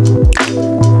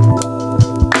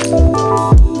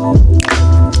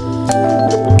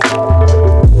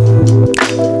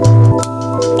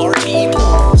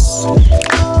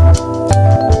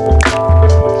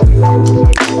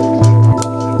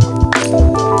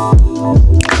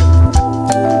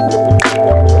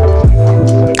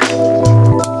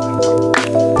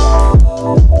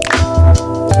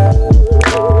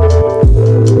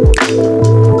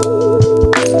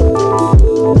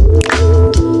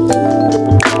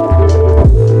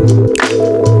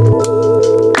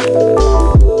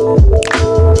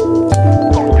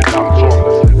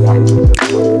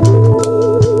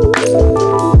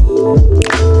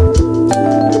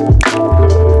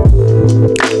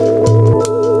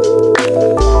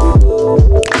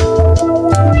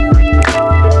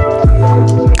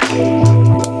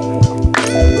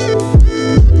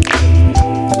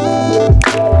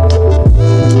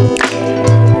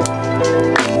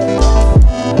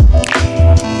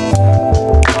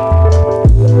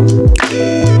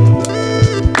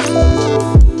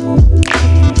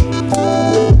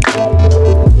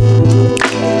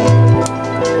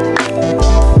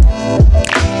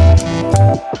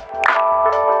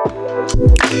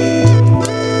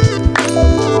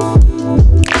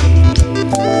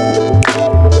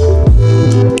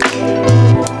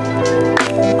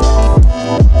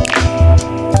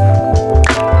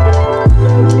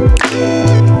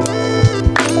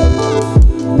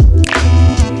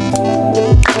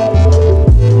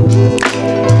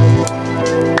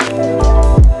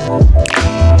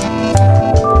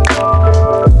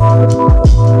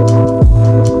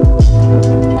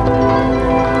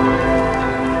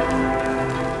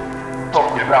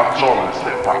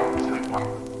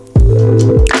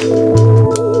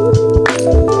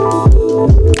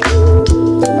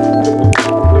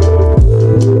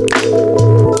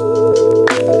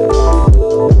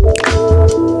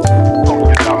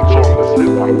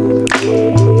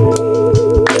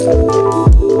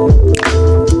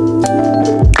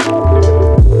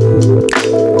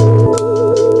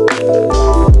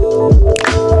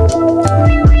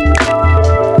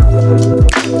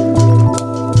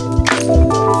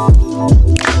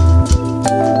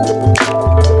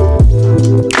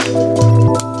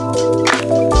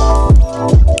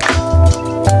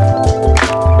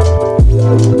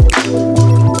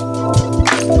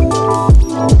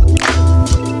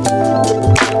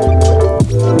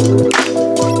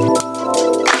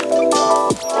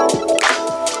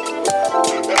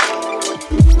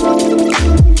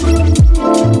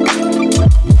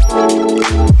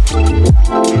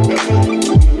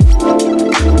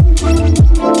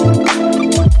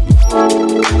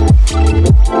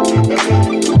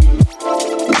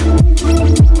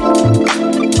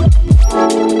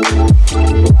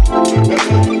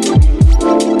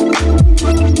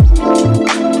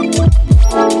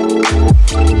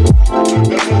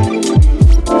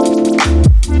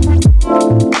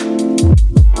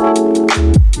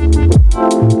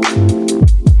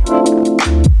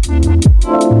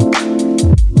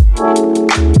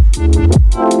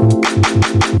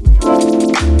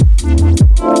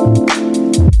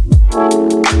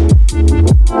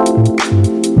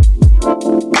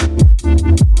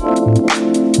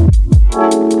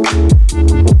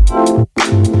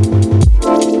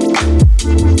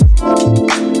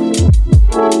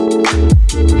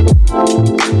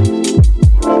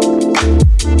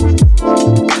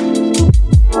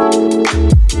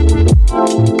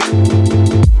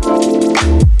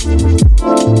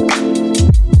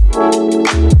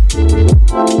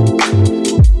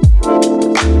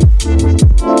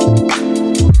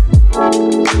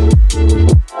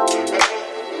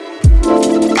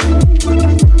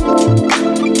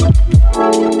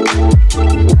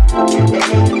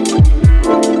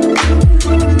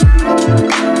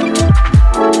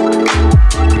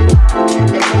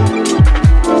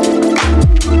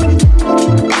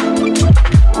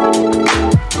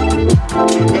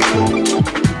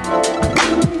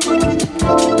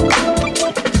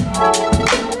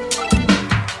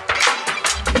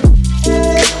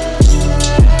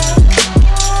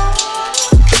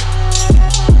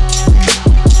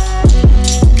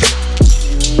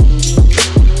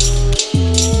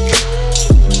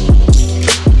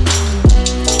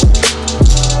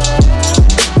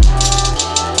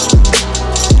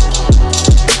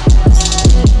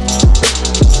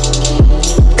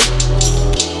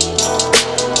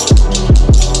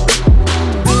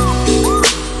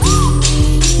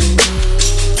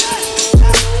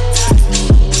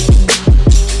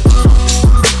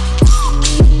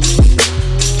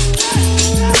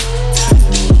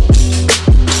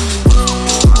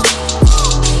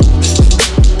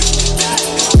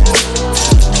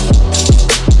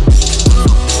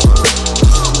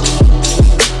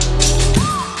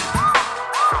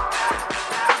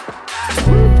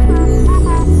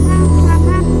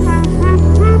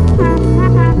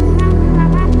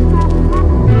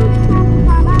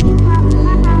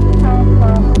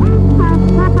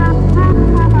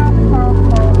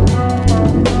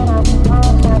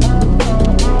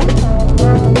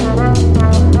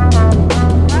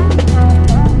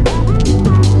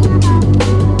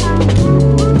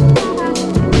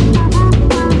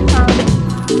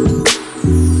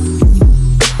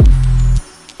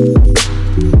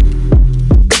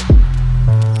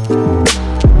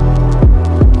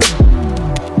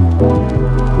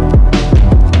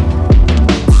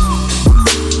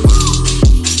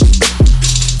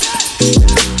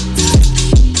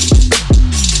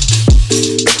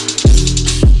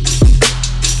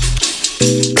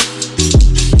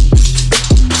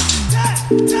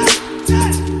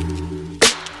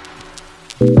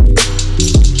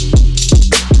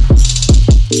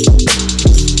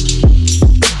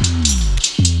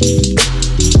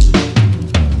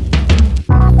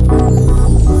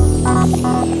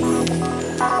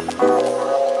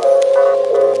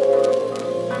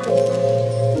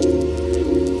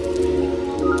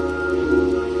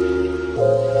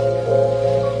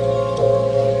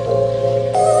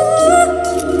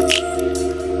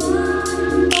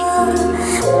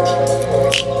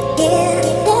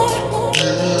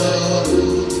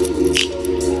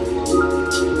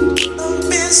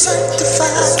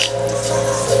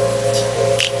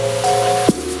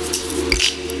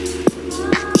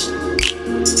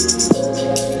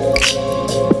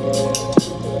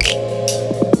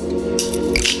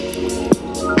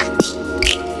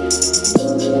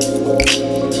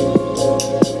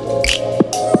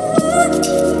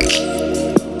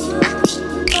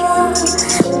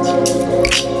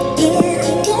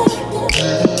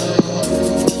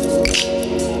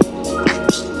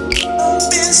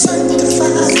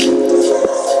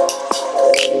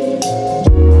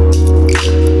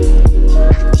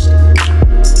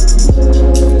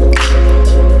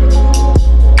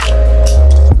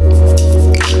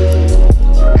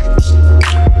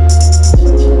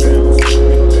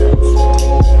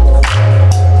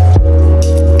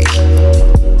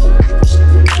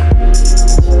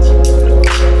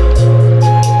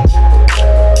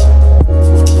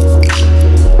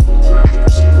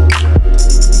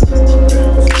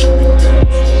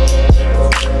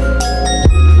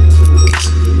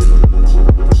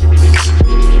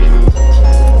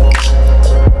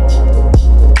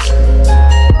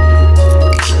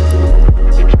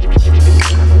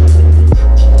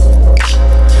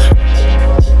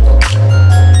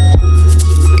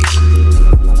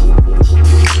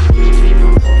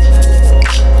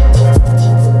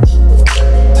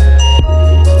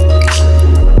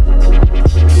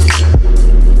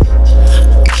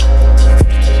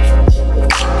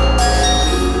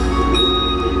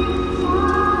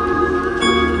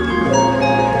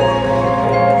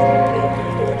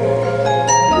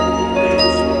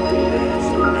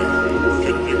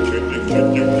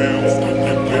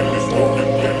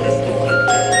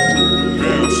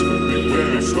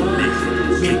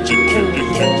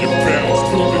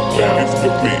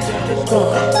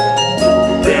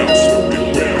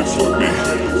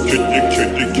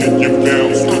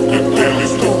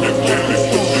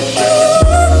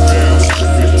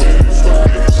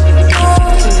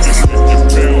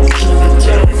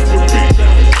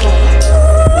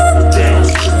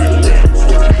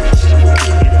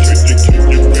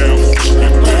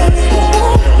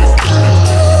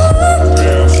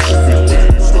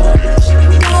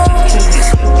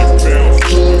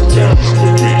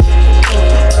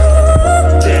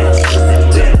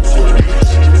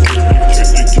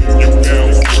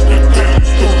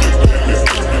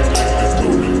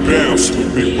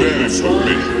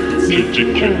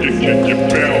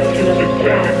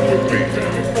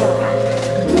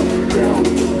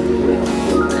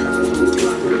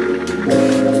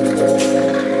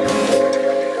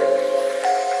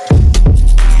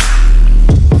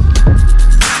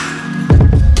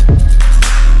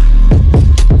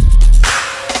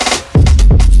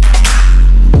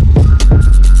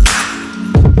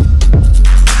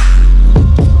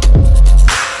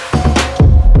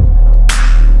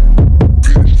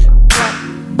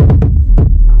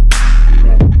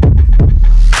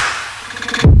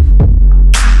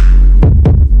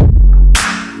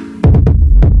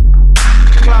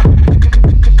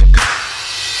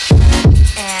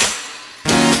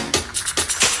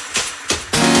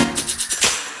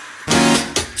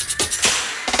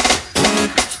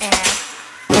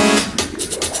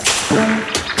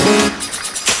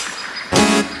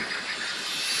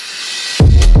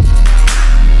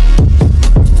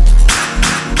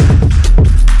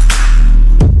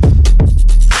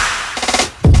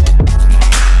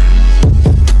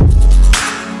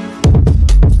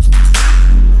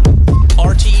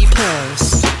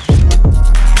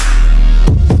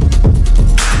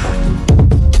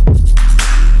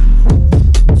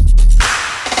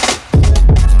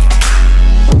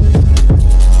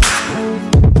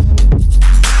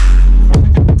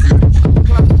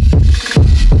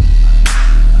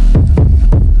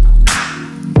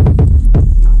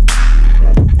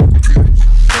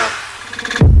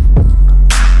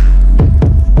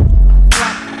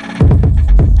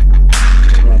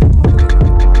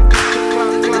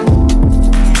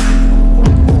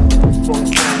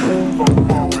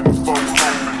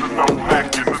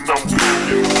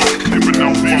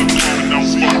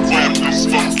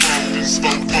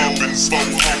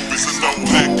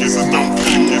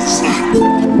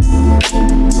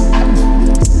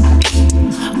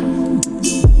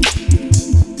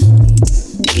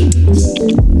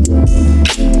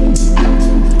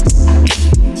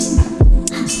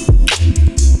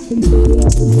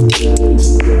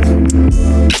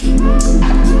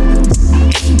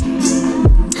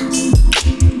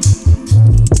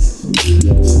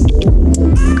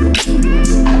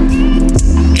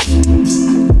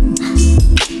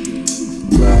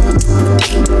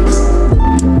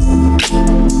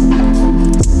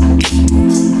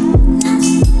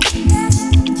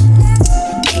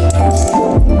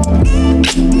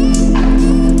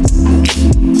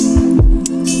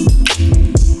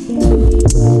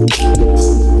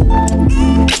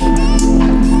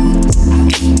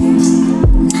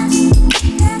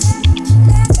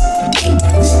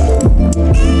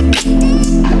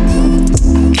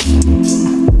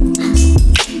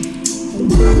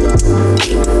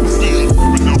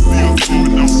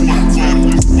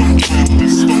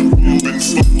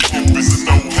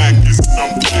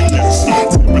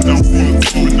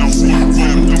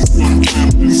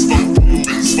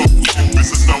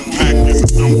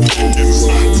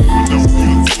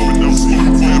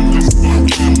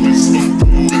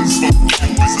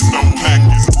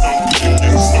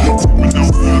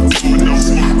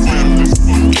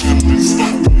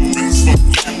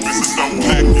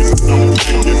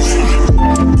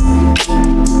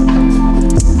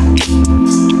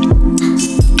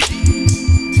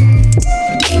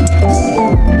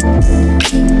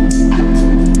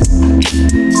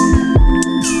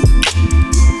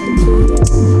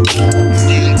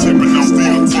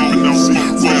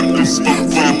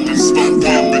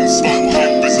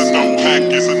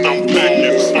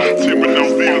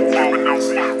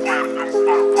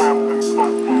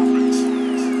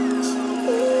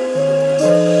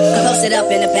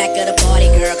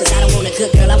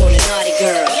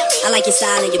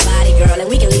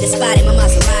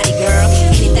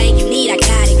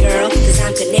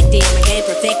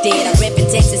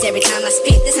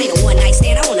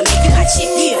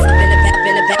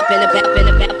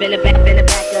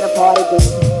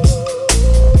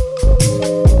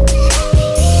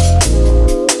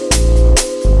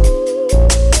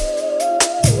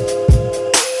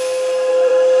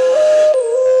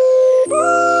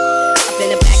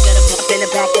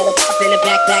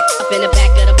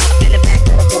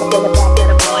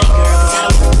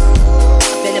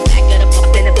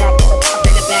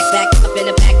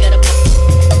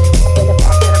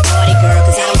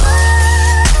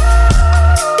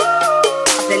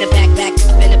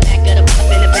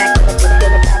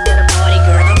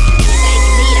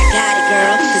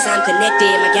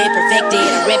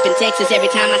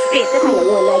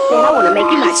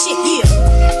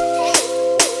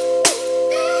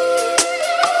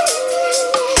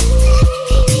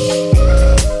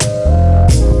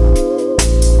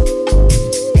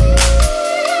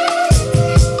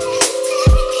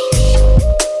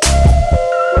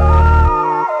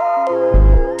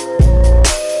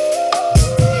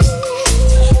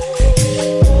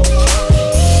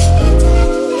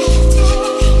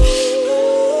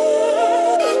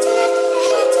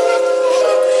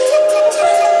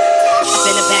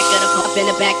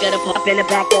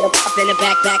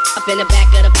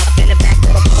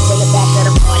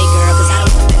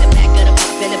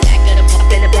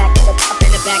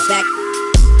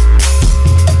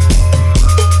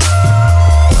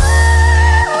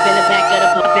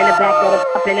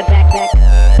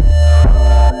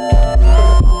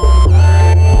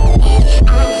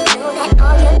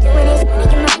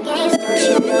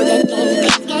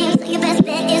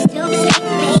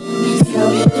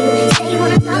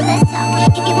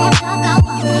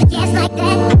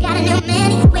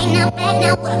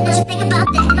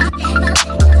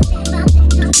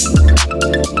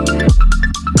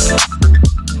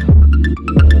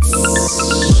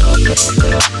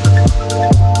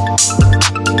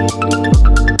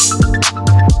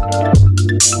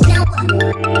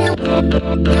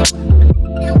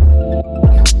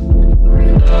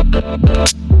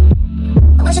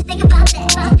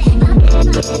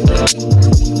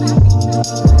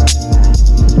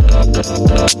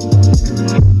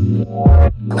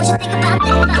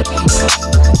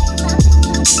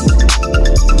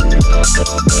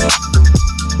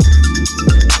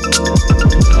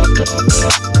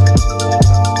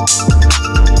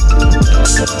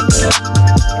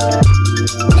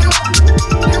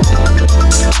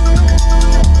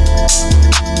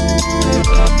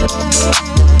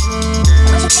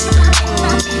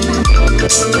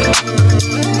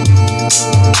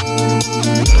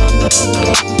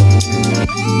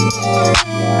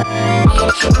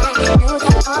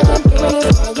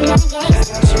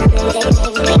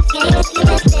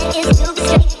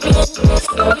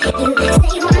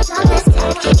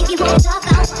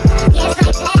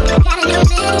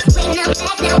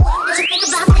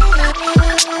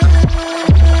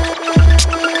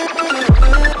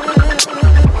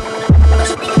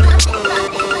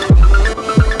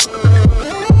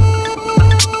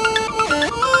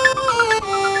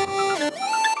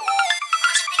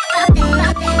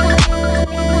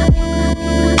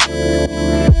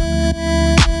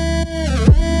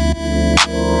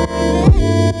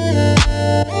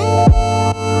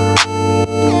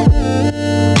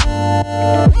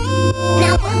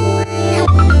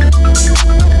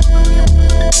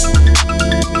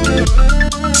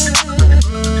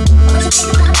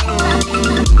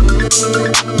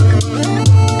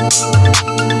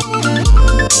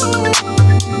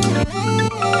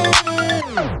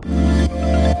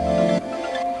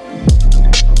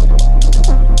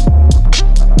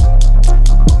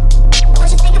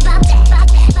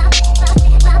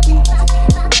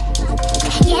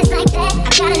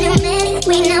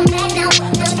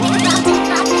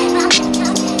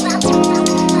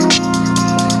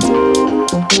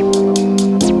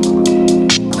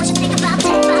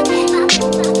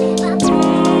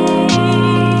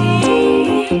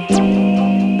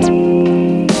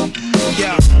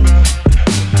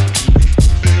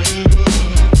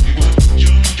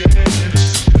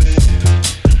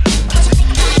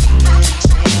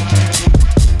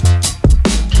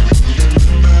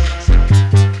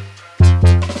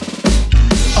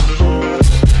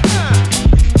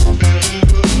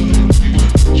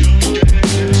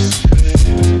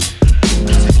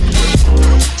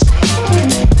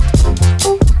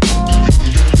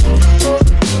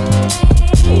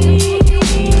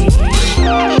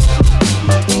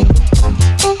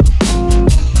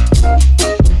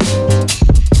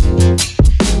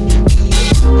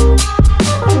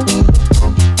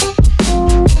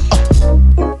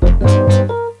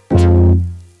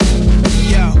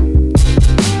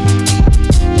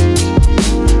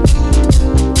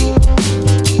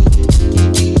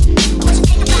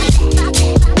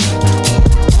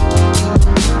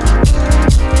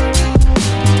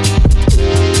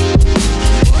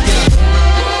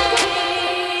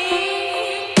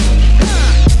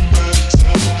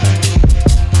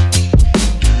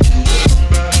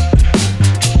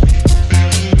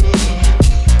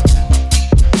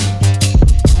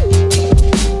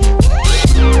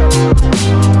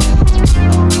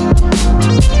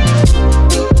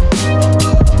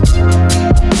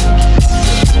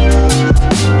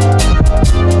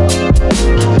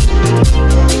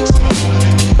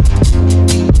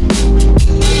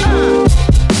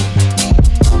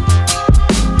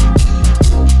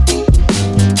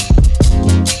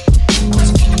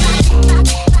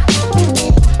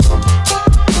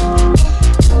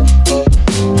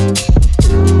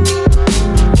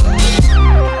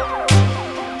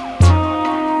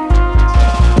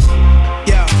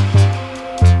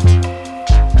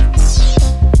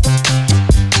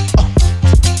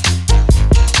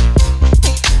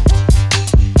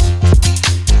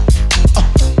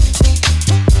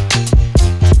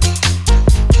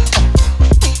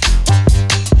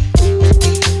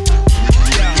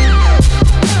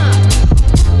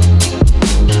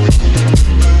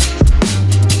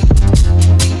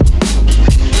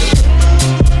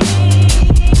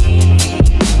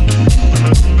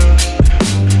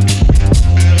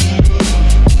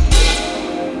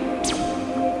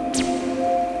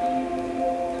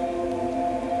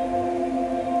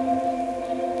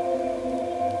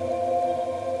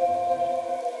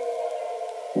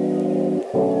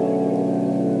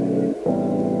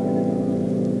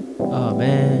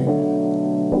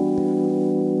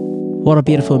 What a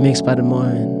beautiful mix by the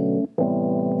morning.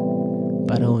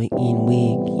 By the way,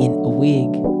 in a wig.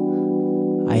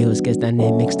 I always get that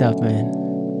name mixed up, man.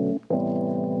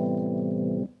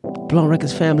 Blonde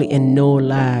Records family and No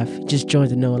Life. Just joined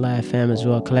the No Life fam as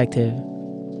well, collective.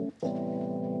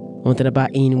 One thing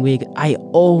about Ian Wig, I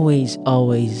always,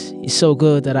 it's so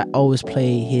good that I always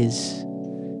play his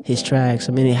tracks.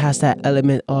 I mean, it has that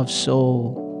element of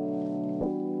soul,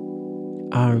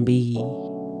 R&B,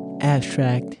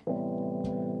 abstract.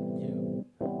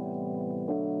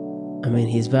 I mean,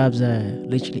 his vibes are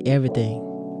literally everything.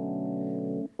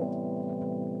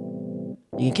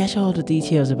 You can catch all the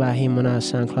details about him on our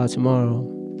SoundCloud tomorrow.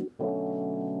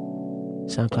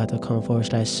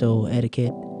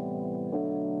 SoundCloud.com/Souletiquette.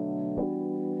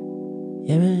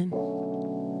 Yeah, man.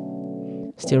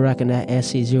 Still rocking that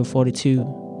SC042.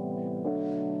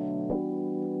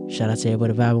 Shout out to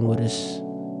everybody vibing with us.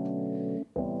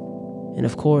 And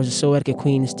of course, the Souletiquette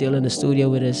Queen is still in the studio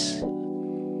with us.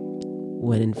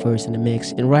 Went in first in the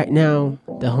mix. And right now,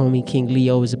 the homie King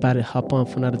Leo is about to hop on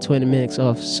for another 20 minutes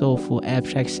of soulful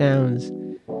abstract sounds.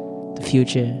 The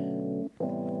future.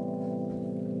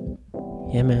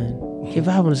 Yeah, man. Get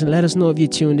vibing with us and let us know if you're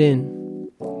tuned in.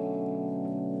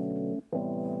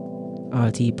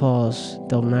 RT Pause,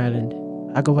 Dublin, Ireland.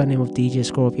 I go by the name of DJ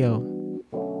Scorpio.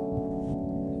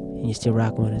 And you're still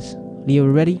rocking with us. Leo,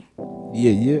 ready?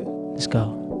 Yeah. Let's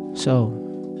go. So.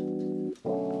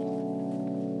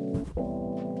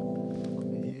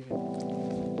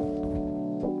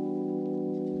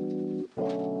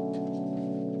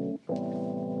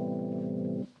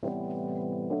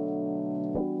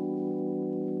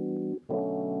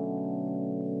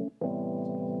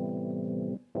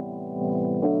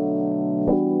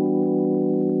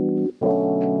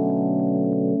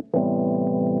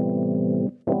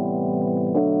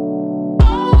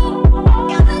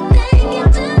 Everything you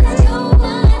do.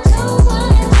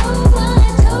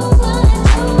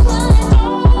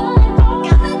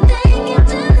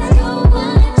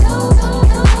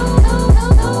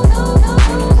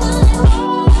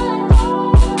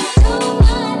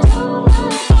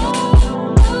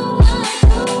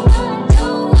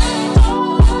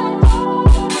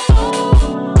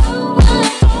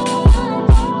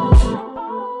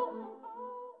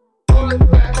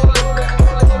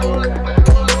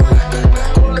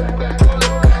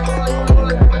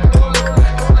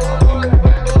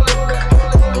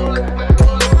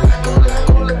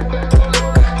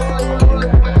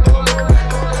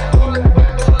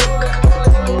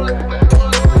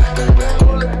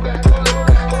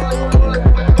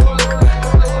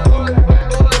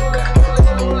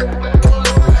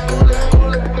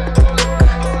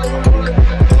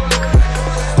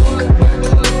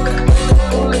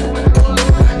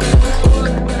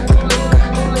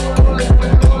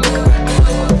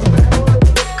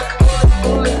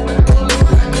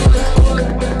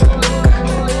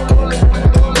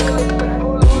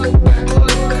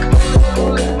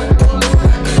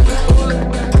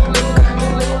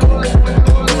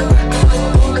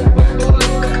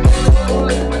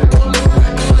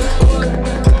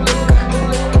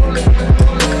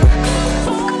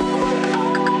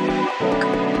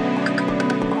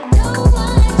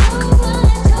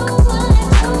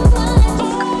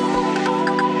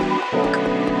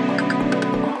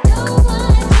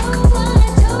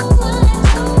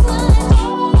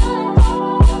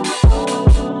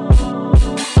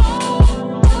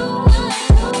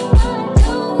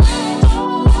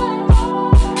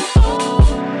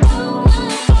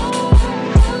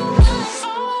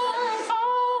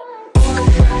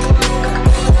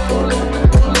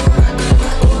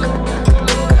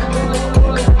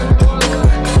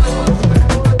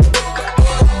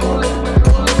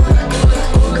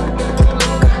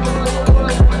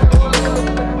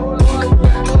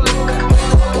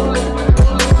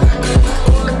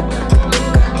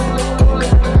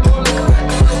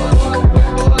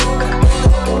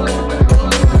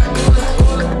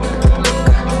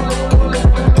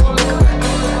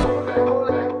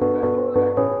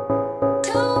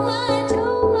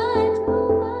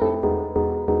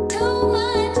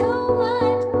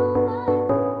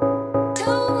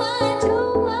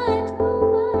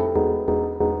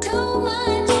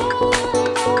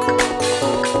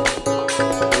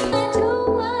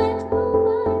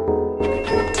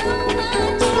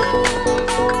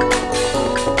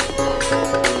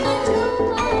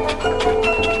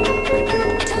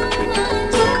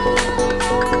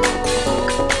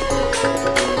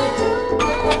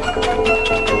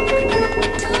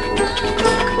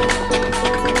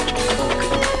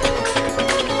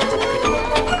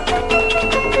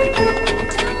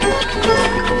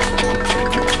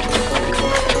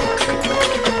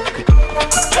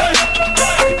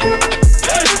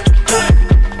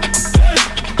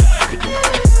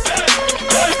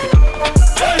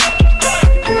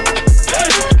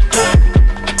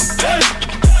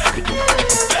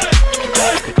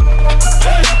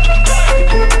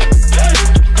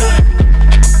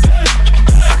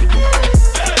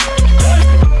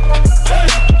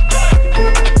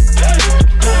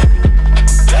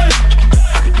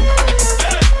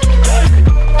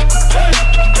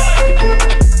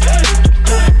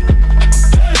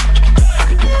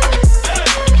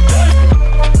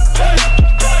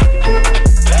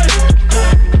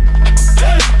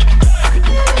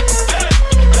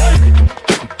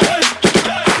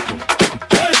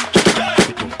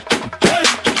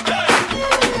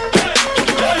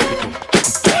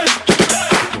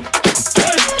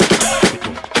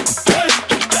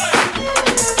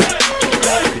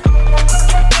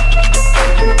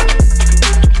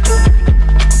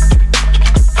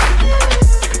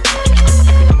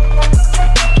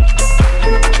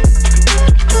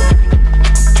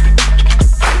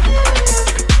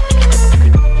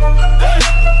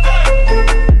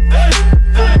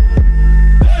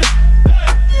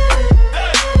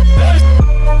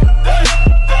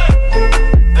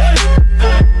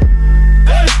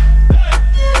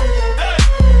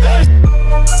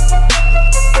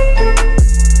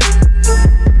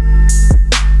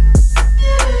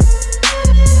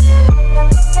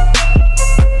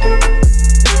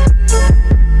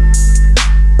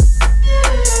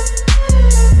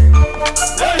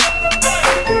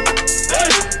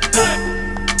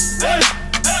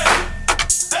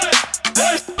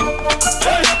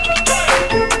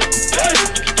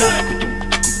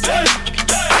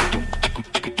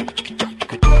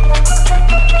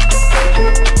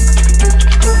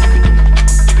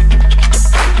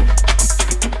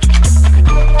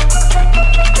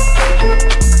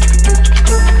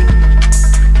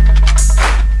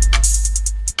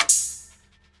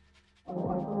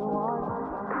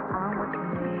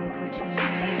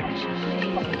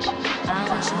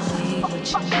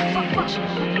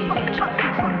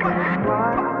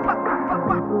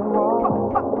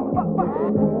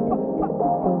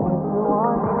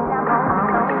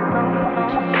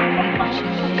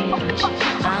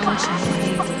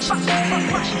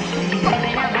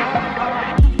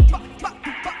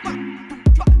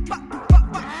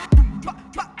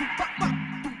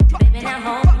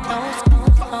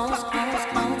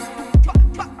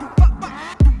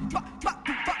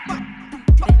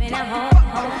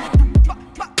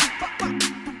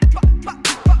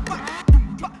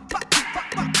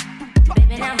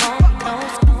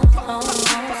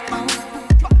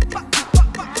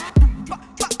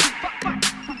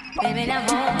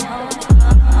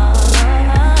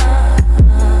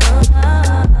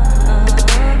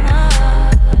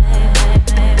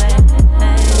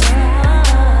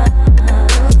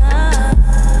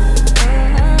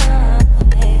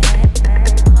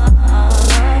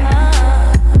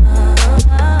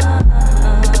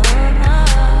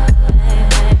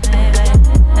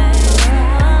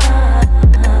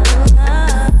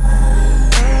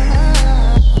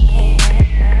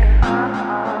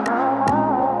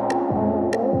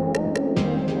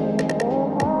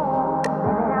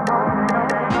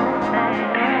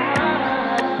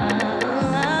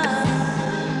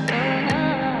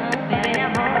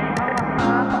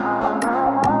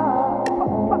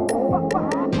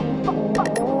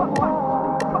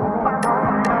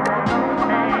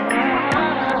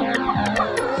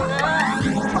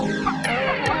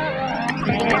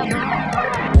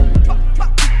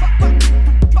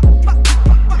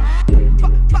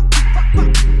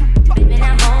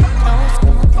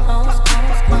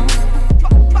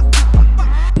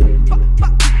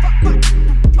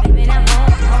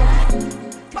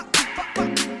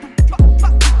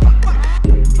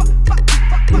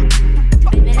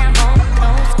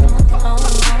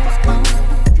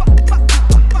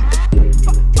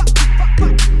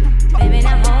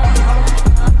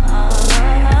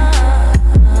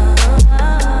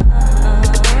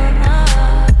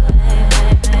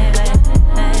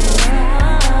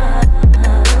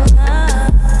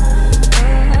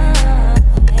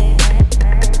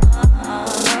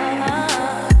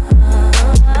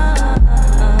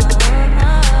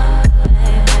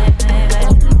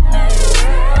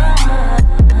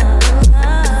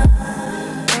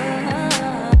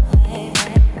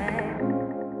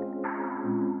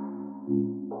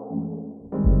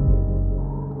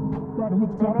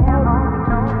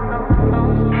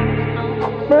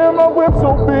 Man, my whip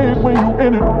so big when you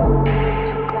in it.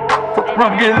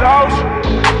 Run, get lost.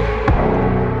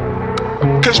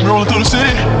 Catch me rolling through the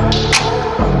city.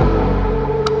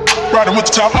 Riding with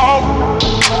the top off.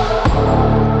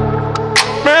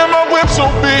 Man, my whip so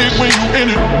big when you in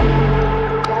it.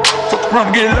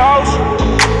 Run, get lost.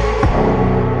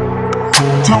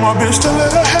 Tell my bitch to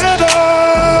let her head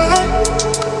up.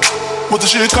 What the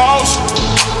shit cost?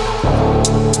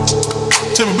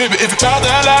 Tell me, baby, if you talk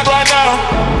that loud right now.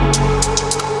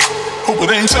 Hope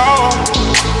it ain't sour.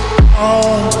 I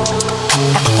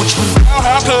can put you in the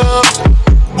hot club.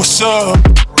 What's up?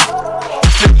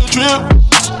 Take a trip.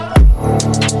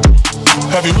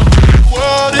 Have you looked at the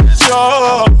world is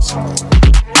yours?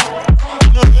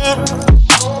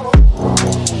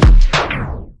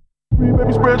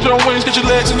 Baby, spread your wings, get your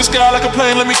legs in the sky like a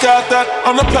plane. Let me guide that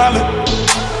on the pilot.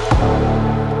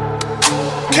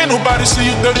 Can't nobody see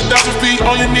you 30,000 feet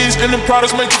on your knees, and them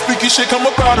products make the freaky shit come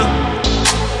up out of.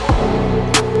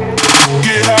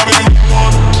 Get however you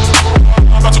want.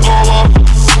 I'm about to go up.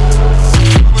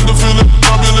 With the feeling, the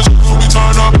turbulence, when we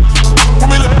turn up. When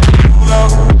we let it roll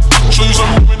out, show you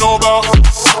something we know about.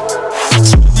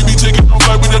 We be taking off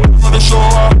like we just run the show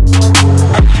out. In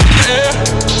the air,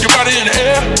 your body in the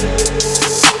air.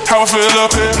 How I feel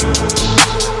up here.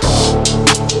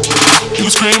 You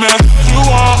can scream as you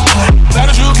want, loud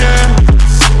as you can.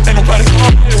 Ain't nobody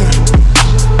come here.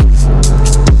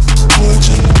 Would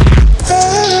you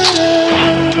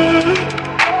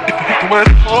if you where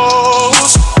it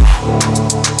goes?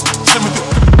 Let me do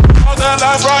all that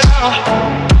life right now.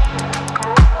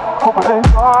 Hope it ain't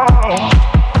wrong.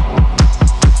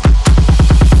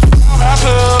 I'm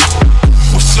after,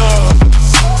 what's up?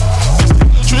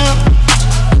 The trip.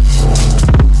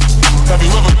 Have you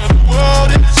ever been the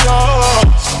world is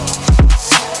yours?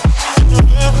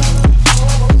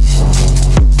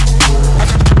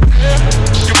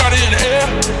 Your body in the air.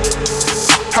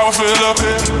 How I feel up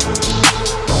here.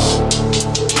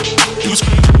 You can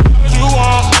scream as you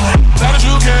want, loud as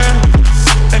you can.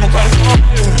 Ain't nobody come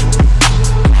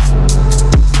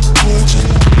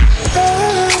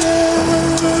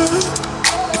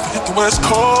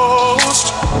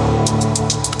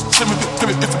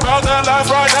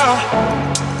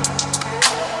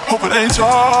hope it ain't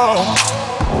tall.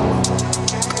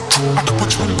 I could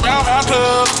put you in the ground hot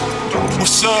club.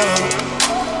 What's up?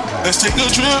 Let's take a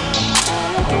trip.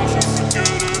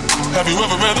 Have you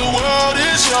ever read the world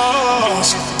is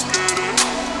yours?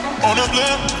 On a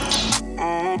blimp.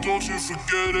 Oh, don't you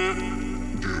forget it.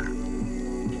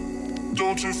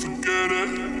 Don't you forget it.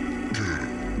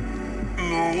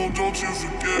 No, don't you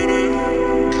forget it.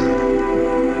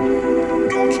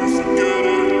 Don't you forget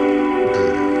it.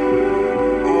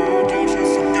 Oh, don't you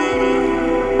forget it.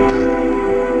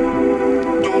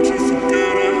 Don't you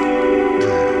forget it.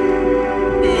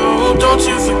 No, don't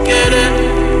you forget it.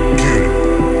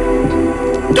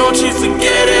 Don't you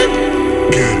forget it.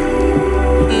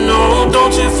 No,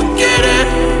 don't you forget it.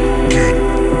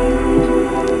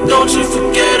 Don't you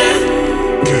forget it.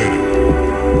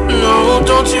 No,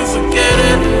 don't you forget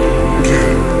it.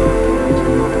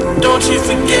 Don't you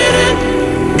forget it.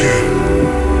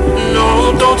 No,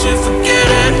 don't you forget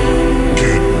it.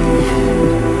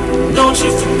 Don't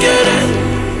you forget it.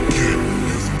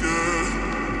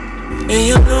 In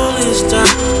your loneliest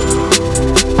time.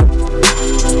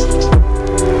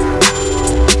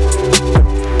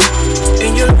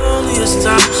 In your loneliest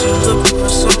times, you look for a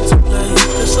song to play.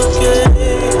 It's okay.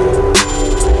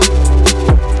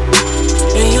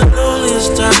 In your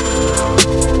loneliest time.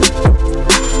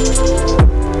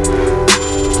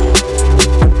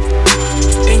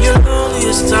 In your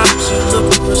loneliest times, you look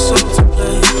for a song to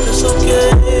play. It's okay.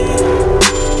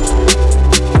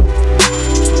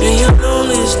 In your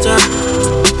loneliest time.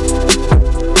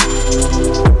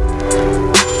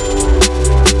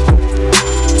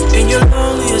 In your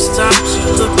loneliest times, you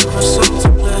look for a song to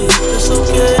play. It's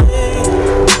okay.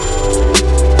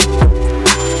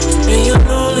 In your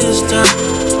loneliest time.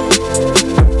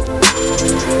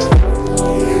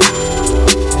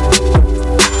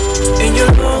 In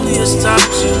your loneliest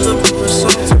times, you look for a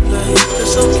song to play.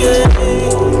 It's okay.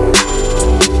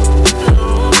 No,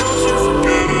 don't you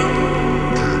forget it.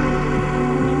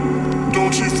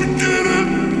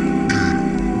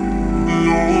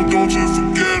 No, don't you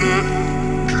forget it.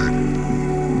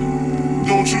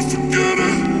 Don't you forget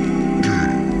it.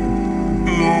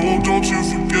 No, don't you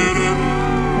forget it.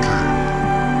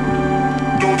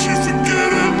 Don't you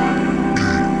forget it.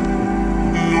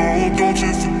 No, don't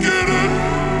you forget it.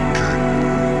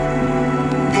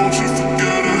 Don't you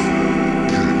forget it.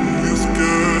 It's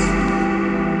good.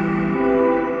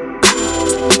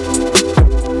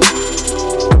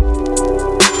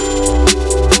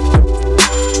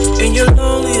 In your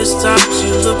loneliest times,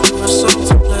 you look for a song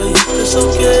to play. It's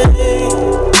okay.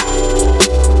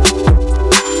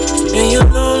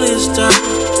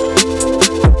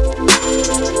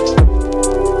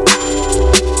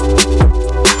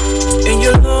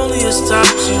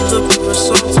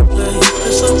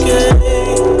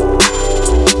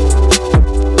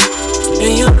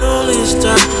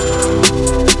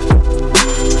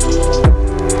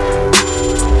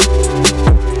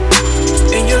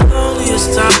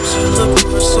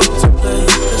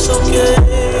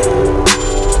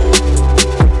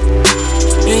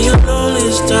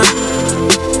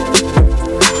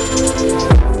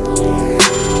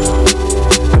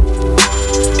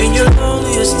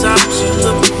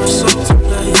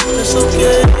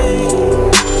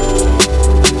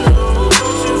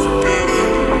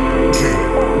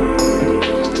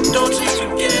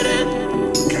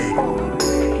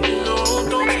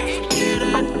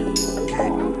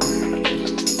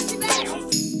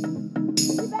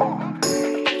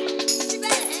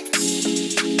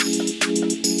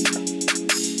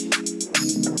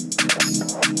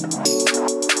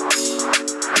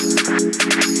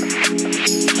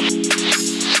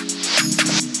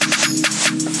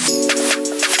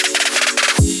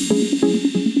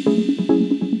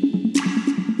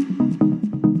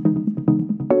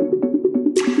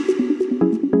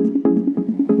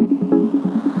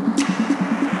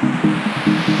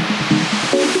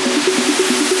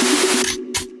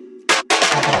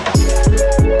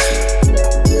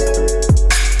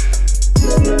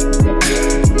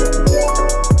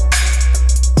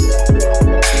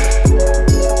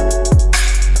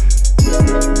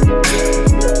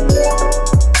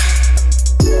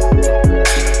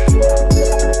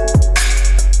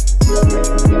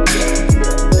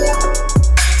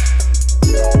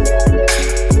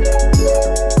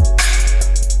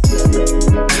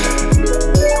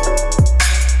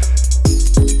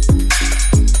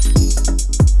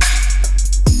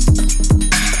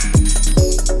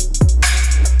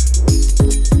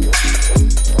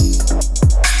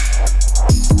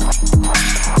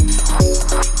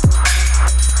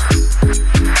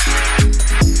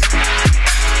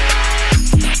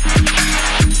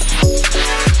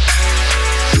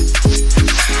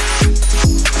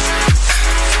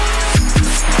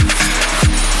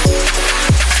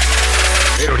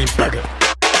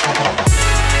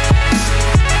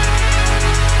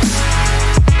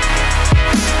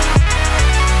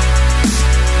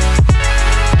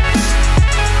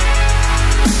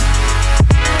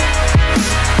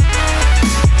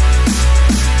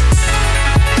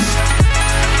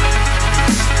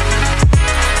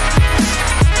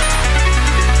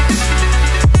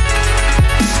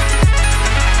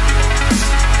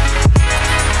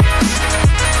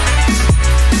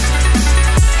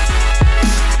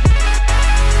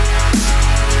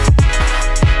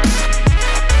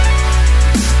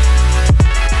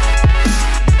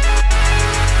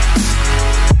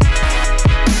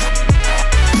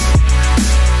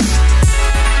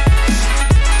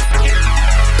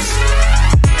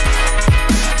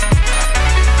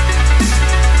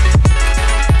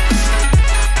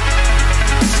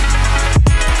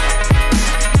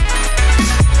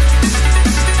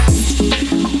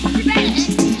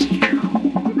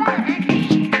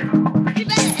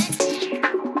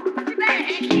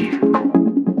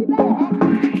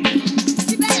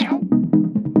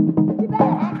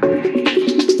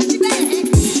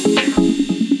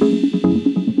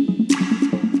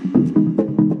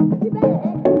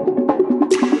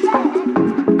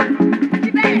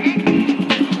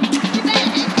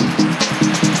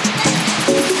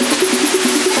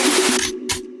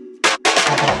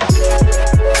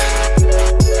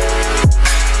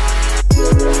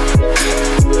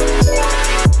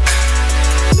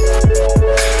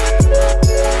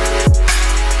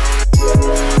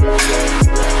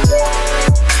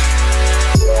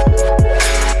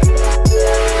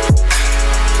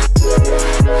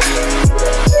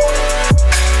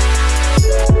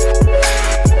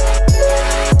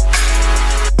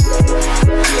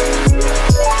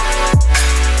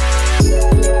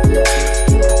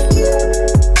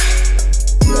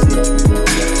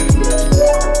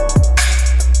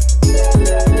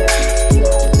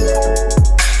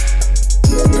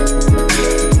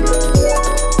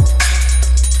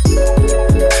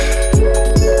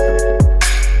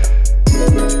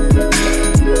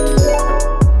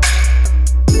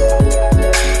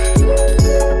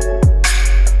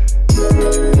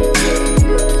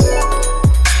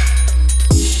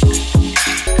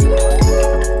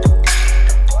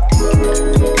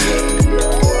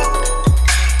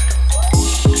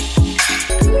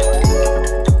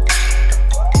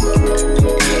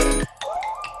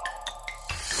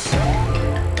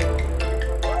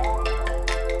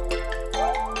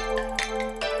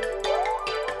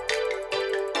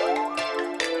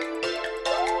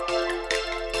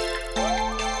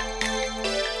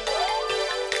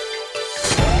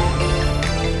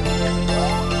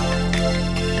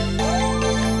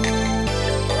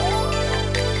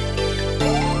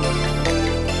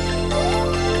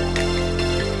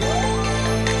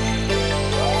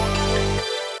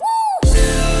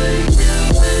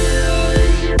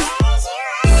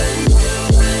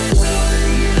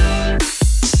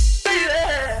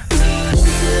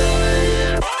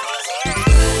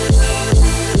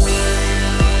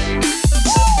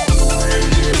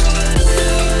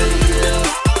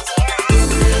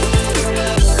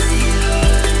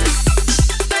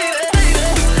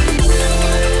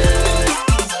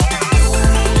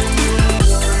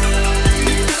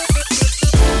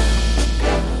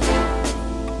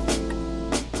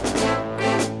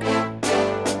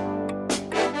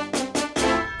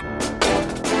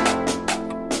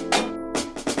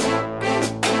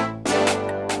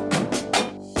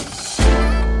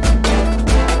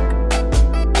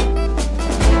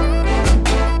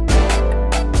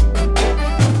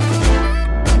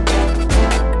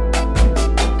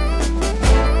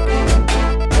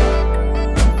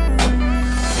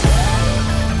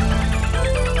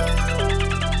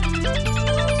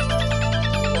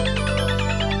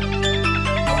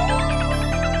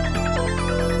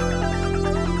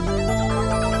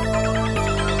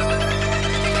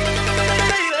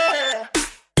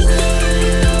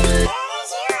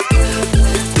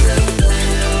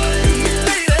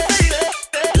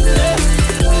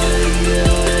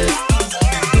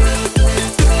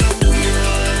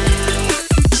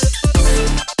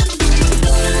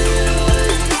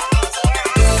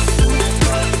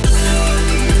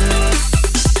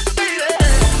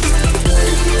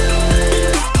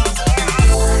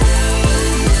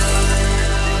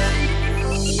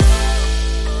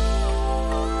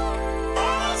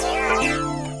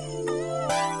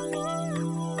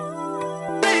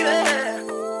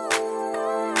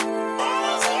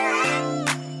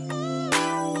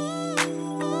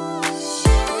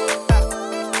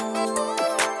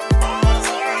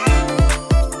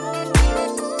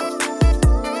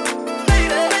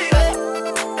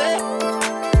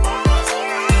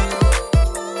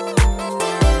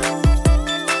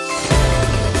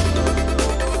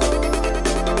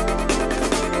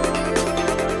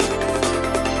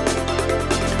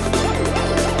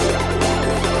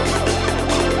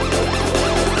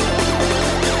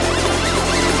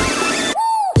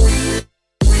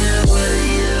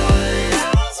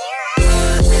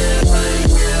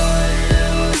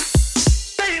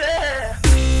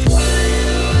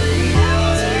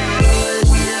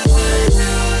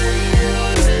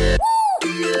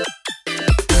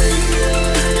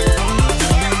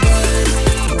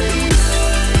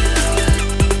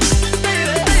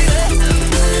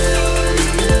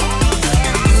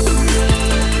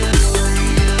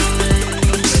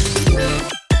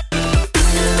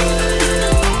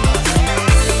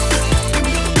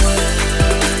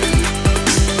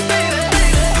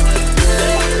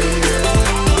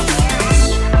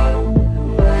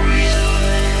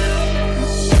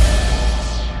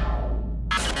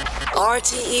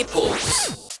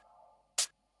 Pulse.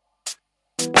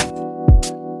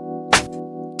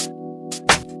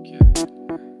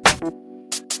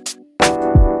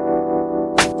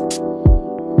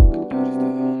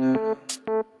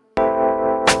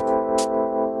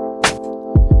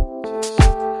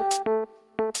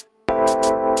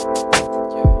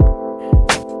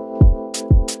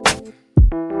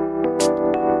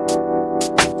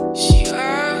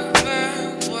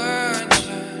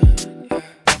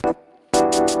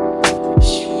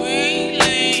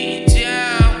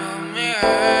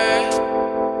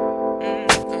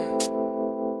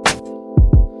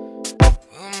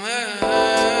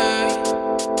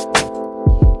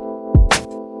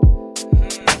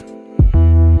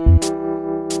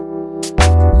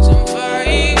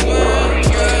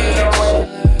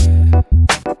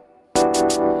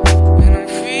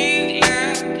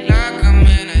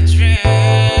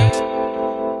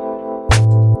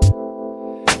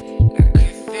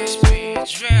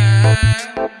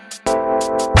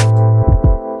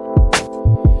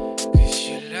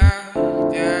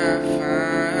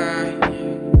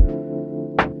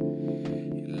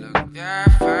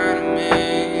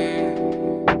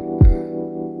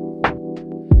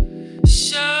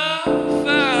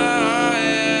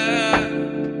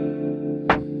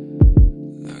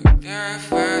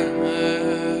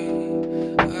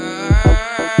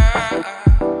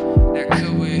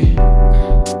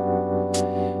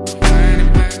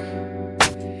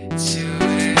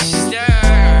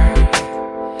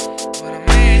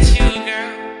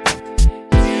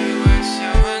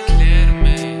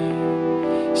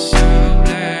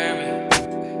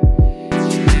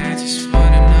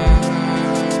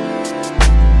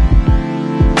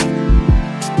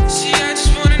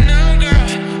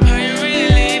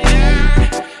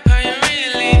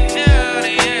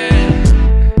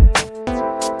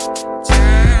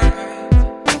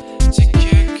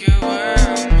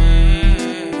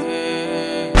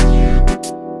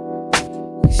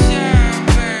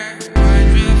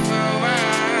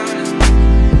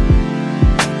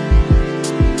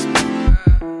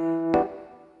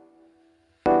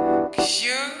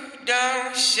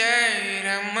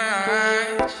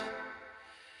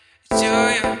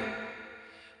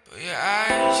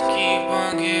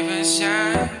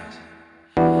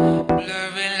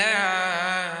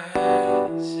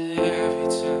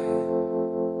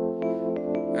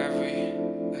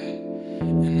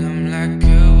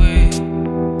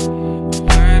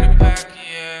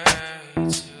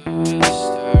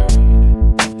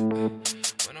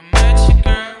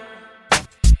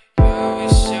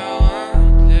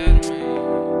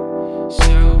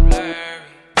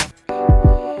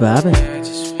 Vibing.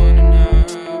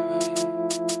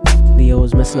 Leo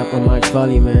was messing up on March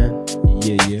volume, man.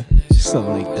 Yeah.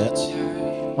 Something like that.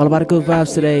 All about the good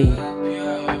vibes today.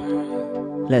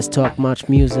 Let's talk much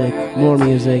music, more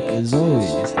music. As always.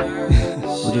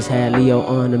 We just had Leo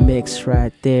on the mix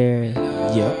right there.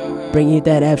 Yep. Bringing you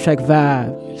that abstract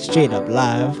vibe. Straight up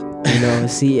live. You know,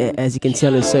 see, as you can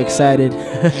tell, he's so excited.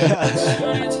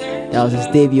 That was his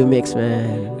debut mix,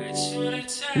 man.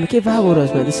 And keep vibe with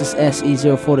us, man. This is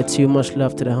SE042. Much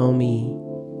love to the homie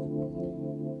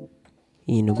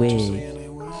in the wig.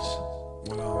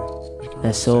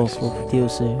 That soulful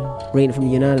producer. Rating from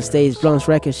the United States. Blunt's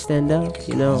Records, stand up.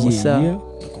 You know, what's up?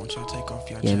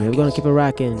 Yeah, man, we're gonna keep it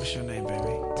rocking.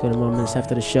 20 more minutes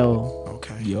after the show.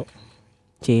 Yup.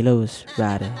 J. Lewis,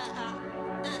 Rider.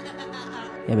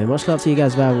 Yeah, man, much love to you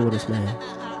guys vibing with us, man.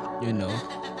 You know.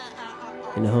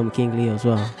 And the homie King Leo as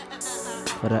well.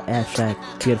 For the abstract,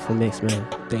 beautiful mix, man.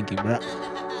 Thank you, bro.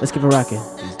 Let's keep it rocking.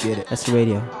 Let's get it. That's the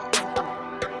radio.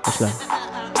 Much love.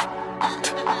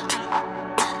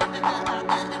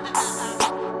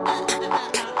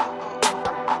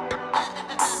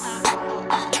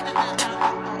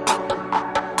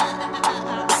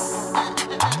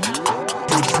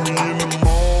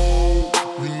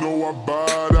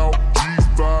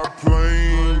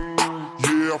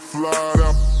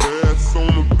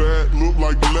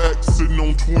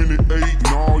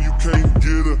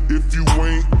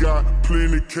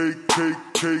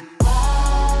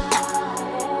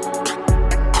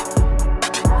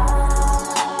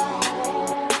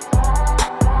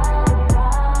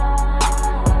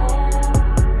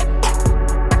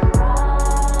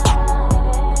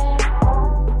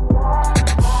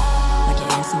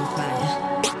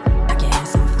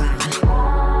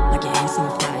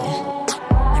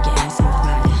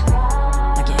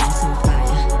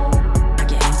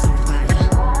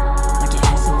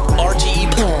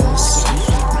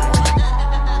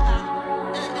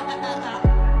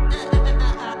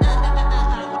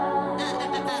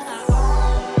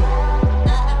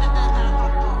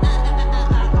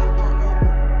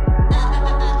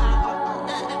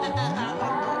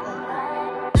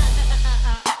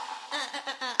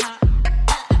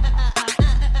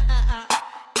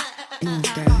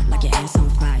 Move, girl, like your ass on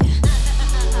fire.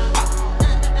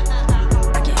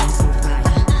 Like your ass on fire.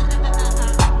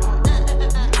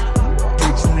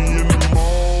 Catch me in the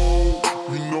mall,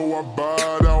 you know I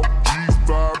bought out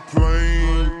G5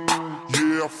 plane.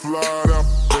 Yeah, I flied out,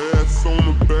 ass on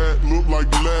the back, look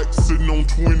like Lex sitting on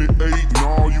 28.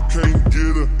 Nah, you can't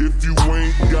get her if you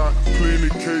ain't got plenty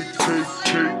cake, cake,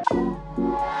 cake.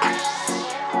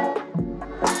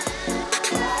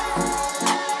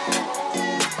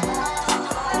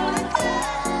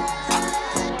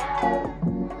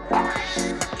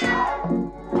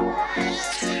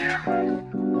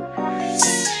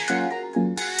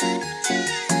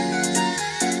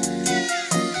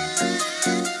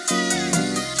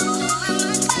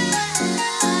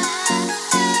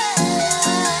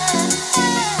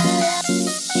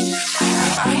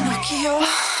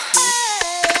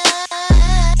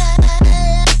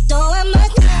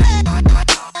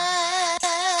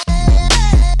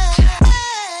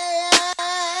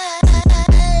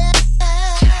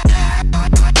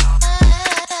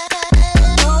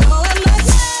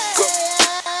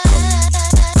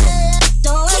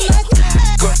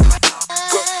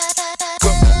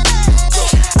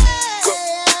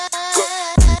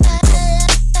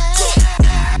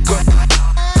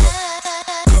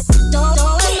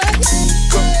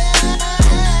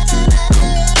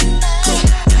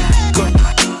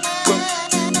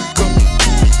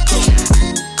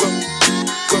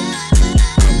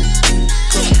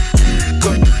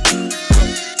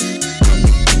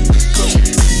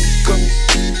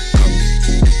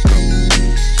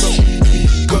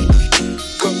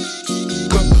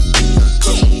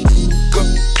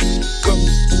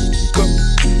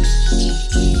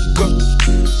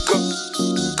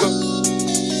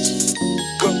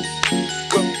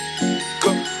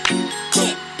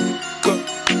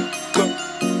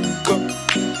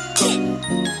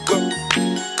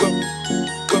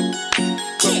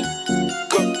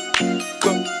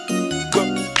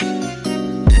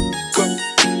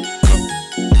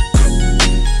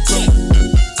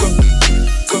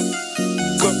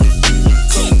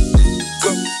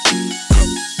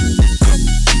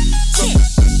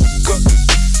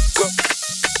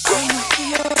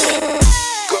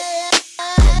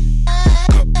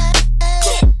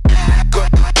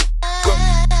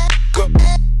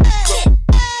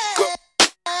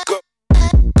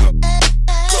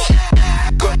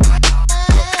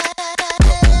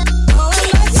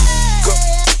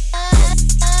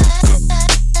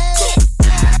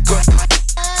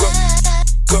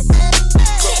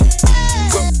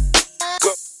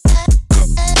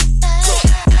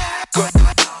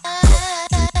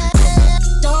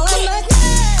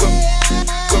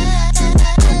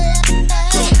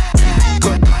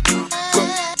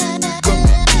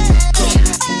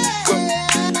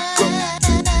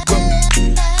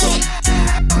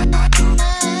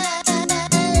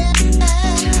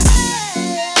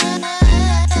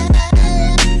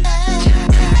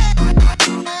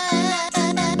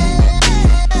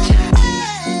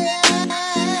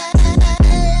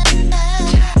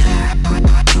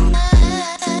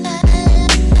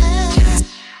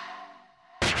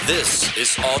 This is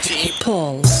RTE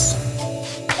Pulse.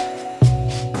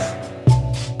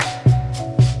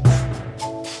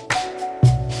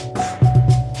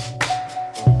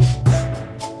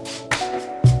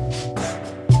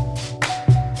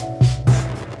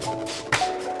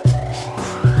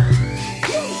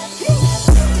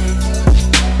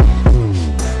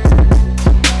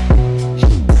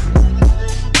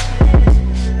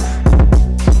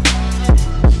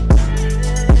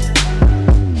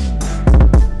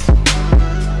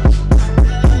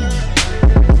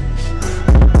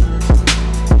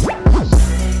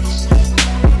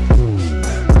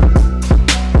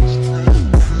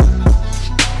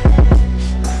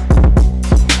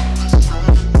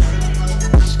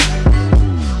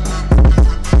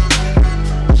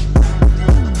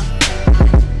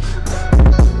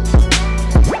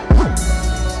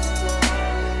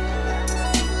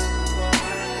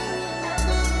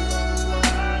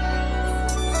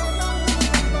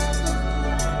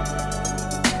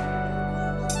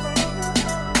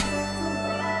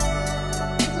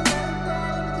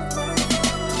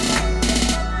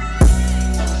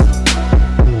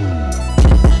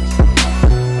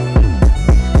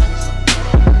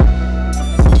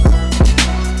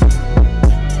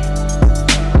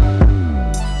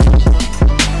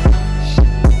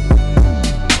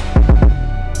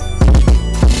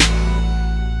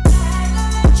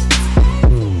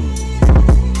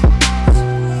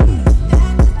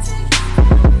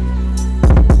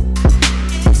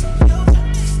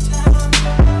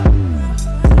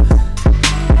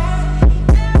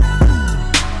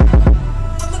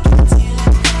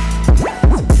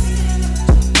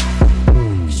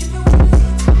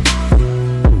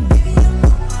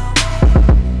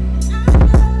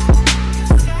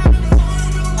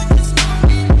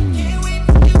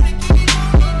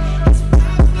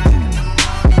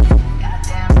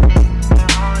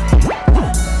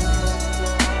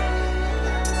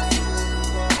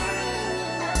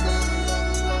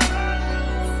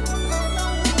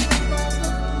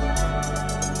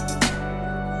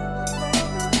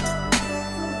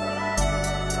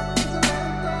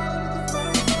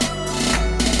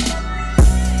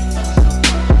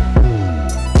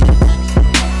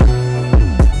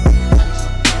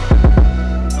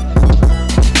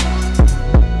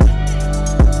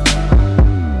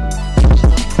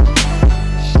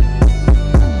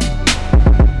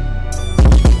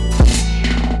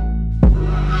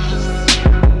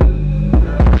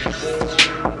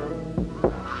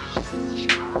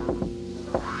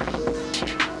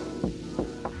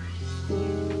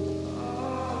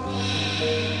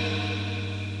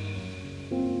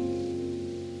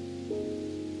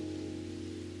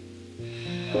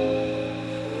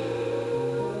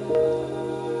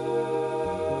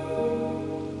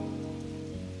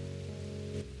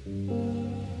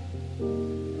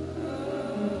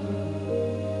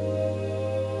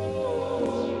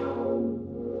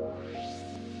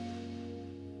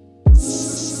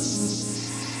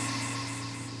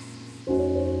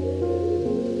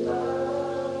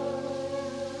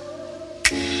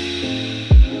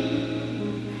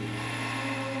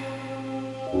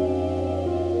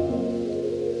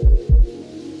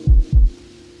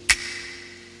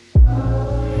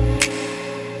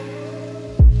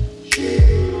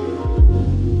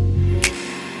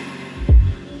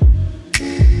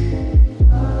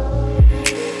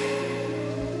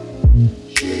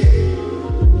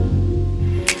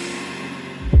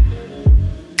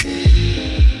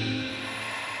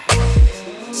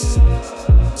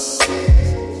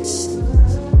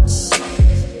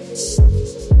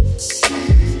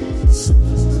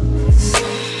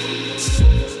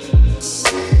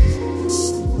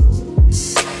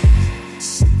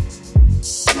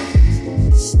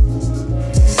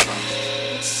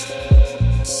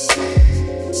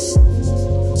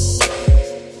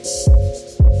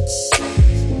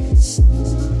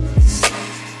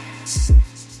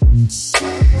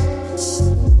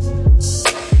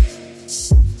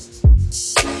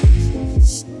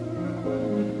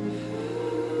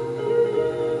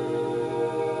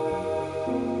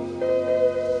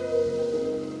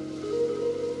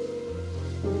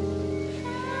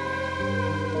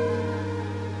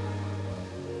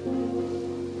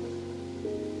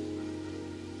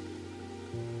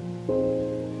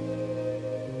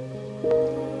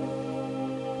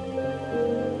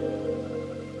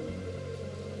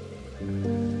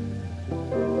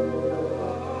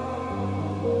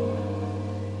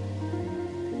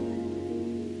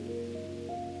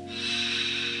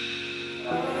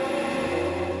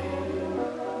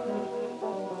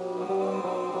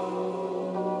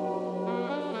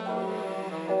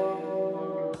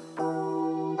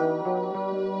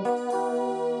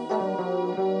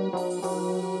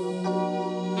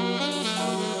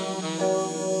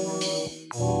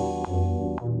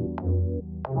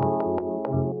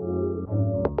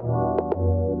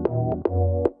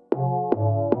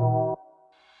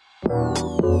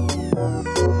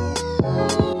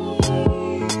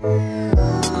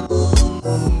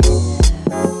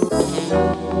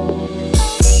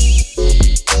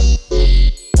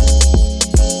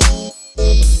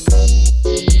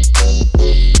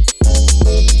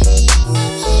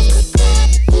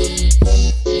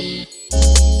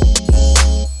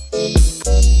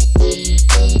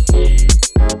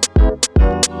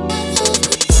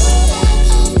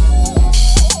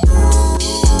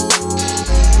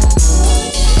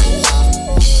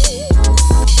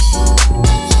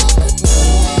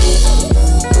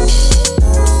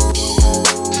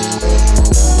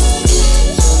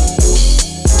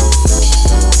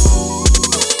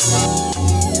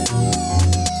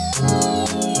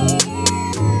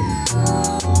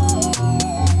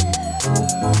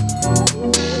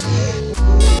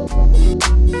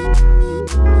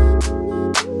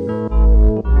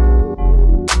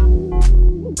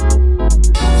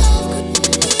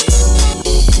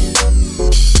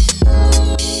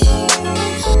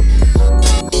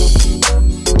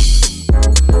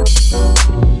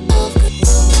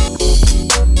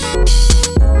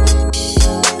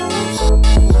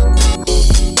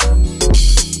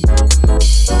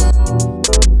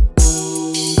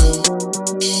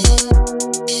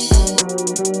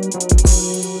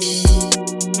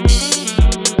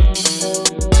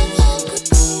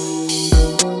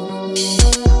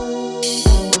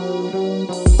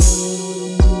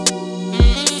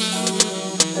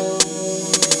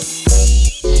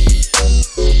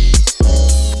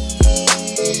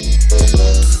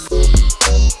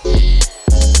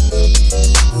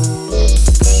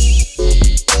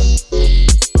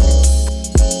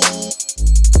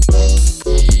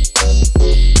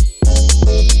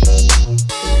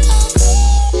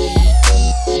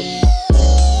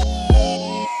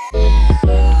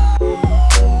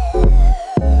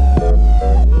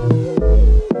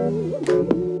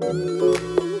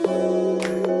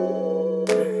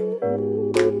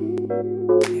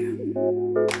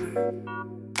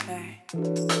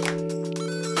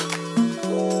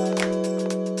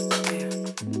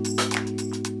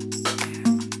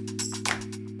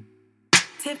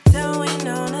 Tiptoeing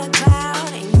on a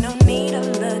cloud, ain't no need of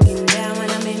looking down when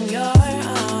I'm in your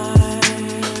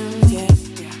arms, yeah.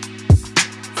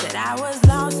 Said I was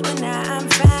lost, but now I'm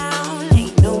found.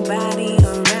 Ain't nobody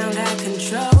around, got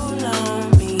control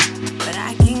on me, but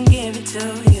I can give it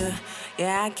to you.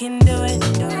 Yeah, I can do it,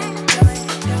 do it, do it,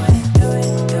 do it, do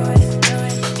it, do it, do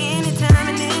it. Anytime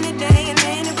and any day and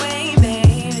any way,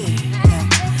 baby.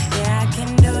 Yeah, I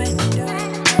can do it, do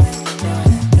it, do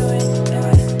it, do it, do it, do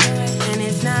it. And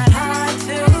it's not hard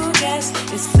to guess,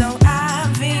 it's so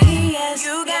obvious.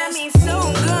 You got me so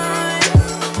good.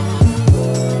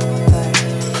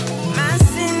 My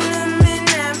cinnamon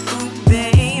apple,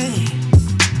 baby.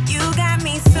 You got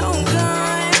me so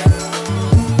good.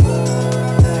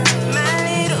 My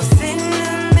little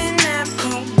cinnamon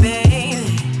apple,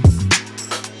 baby.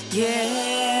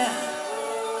 Yeah.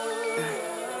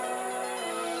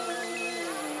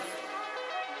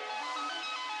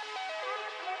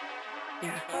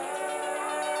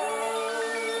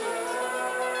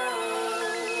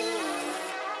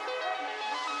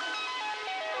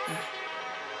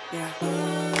 Yeah.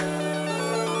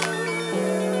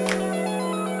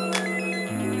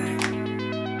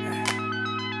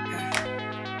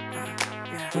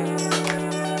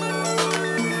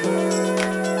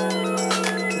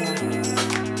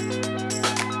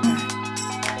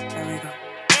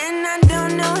 And I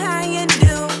don't know how you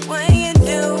do what you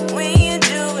do when you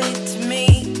do it to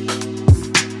me.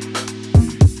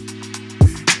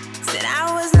 Said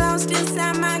I was lost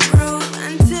inside my groove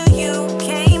until you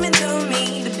came and threw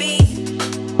me the beat.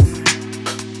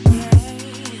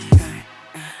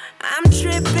 I'm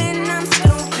tripping, I'm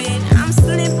stupid, I'm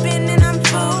slipping and I'm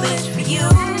foolish for you.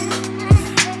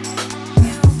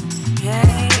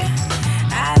 Hey,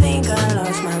 I think I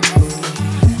lost my groove.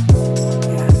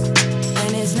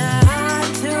 And it's not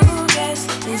hard to guess,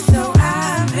 it's so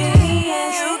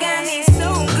obvious. You got me so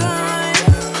good.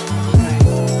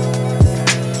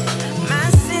 My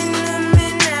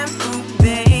cinnamon apple,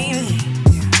 baby.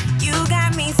 You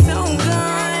got me so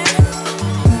good.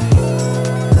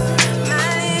 My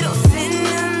little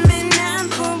cinnamon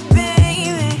apple,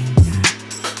 baby.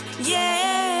 Yeah.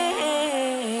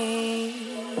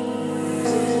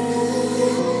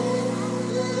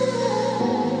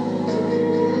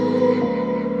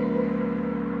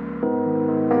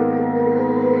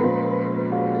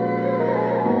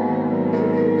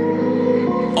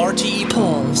 RTE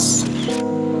Pulse.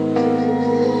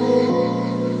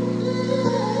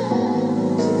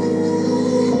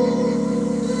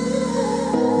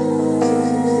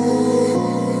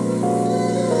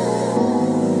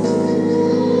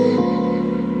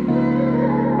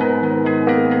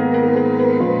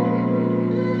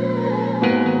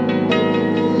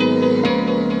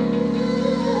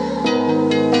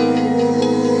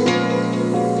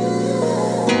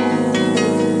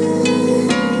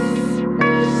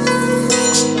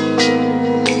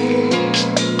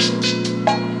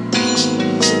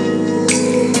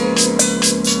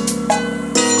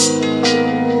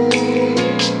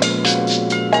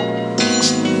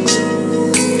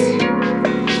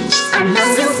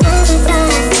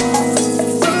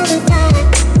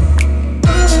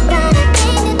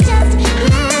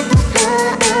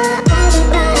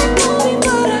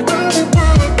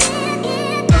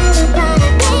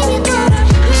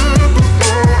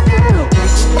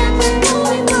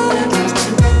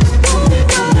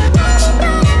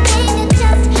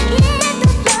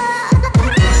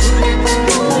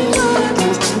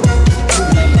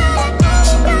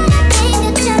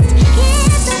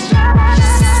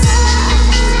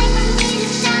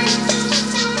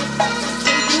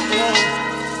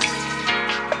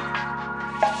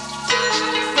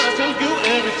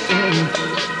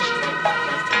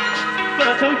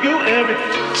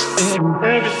 Everything.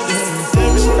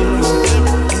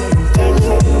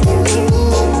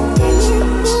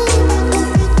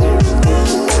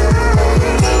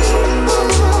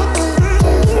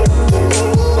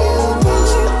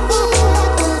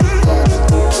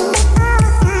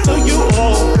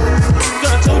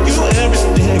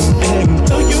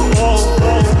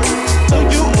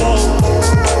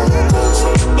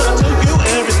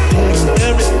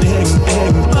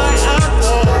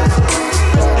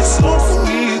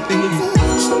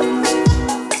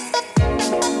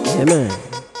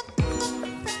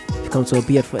 to a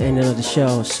beautiful ending of the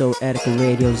show. Souletiquette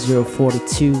Radio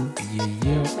 042.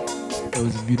 Yeah. It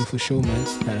was a beautiful show, man.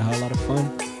 Had a whole lot of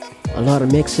fun. A lot of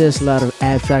mixes, a lot of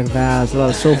abstract vibes, a lot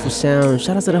of soulful sounds.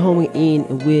 Shout out to the homie Ian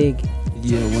and Wig.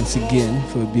 Yeah, once again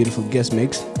for a beautiful guest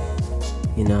mix.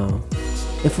 You know,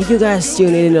 if you guys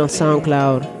tuning in on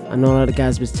SoundCloud, I know a lot of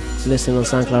guys be listening on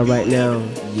SoundCloud right now.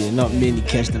 Yeah, not many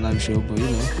catch the live show, but you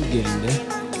know, we're getting there.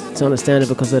 It's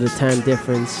understandable because of the time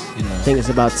difference. You know, I think it's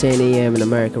about 10 a.m. in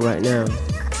America right now.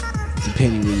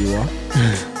 Depending where you are.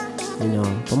 You know,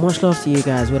 but much love to you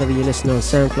guys, whether you're listening on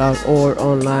SoundCloud or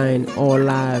online or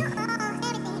live.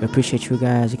 I appreciate you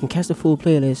guys. You can catch the full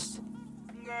playlist.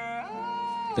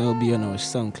 That'll be on our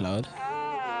SoundCloud.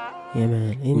 Yeah,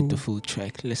 man. With the full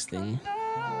track listing.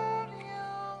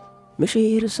 Make sure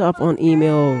you hit us up on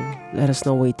email. Let us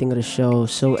know what you think of the show.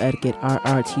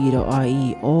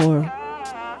 Souletiquette@rrt.ie or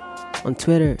on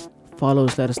Twitter. Follow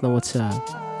us. Let us know what's up.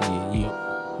 Yeah.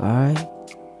 Alright.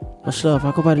 Much love.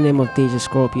 I go by the name of Deja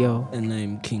Scorpio. And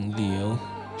I'm King Leo.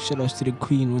 Shout out to the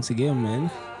Queen once again,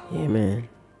 man. Yeah, man.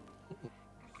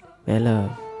 Man, love.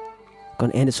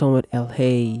 Gonna end this home with El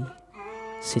Hey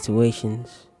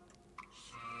Situations.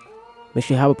 Make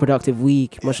sure you have a productive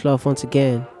week. Much love once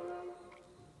again.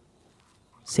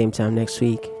 Same time next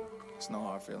week. It's no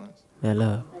hard feelings. Man,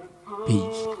 love.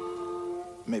 Peace.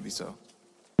 Maybe so.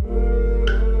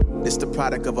 It's the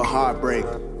product of a heartbreak.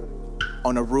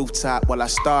 On a rooftop while I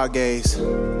stargaze.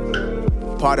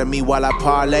 Pardon me while I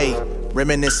parlay.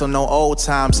 Reminisce on no old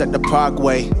times at the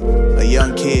parkway. A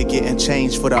young kid getting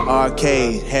changed for the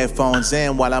arcade. Headphones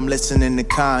in while I'm listening to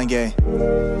Kanye.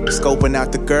 Scoping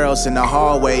out the girls in the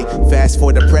hallway. Fast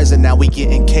forward to present, now we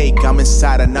getting cake. I'm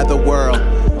inside another world,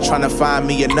 trying to find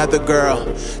me another girl.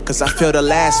 Cause I feel the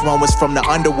last one was from the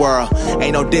underworld.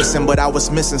 Ain't no dissing, but I was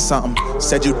missing something.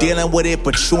 Said you dealing with it,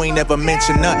 but you ain't never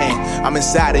mentioned nothing. I'm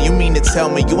inside it, you mean to tell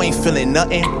me you ain't feeling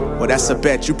nothing? Well, that's a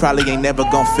bet, you probably ain't never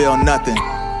gonna feel nothing.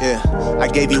 Yeah, I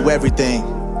gave you everything,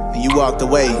 and you walked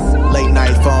away. Late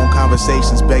night phone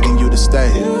conversations begging you to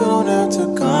stay. You don't have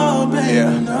to call, baby,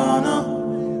 yeah. no.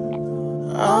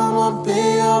 I'ma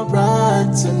be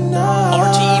alright tonight.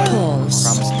 RTE Pulse.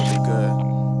 Promise it'll be good.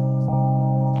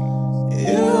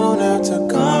 You don't have to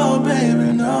call,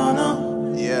 baby,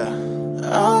 no. Yeah.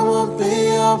 I'ma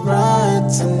be alright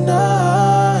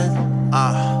tonight.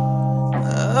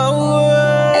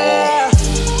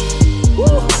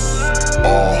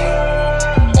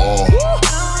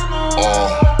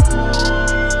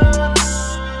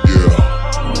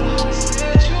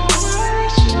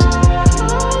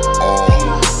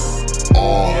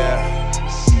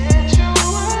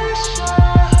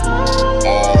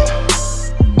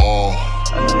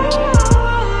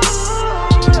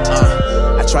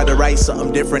 Tried to write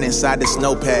something different inside this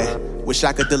notepad. Wish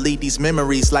I could delete these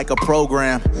memories like a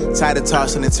program. Tired of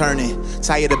tossing and turning,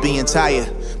 tired of being tired.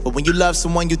 But when you love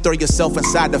someone, you throw yourself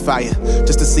inside the fire.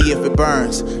 Just to see if it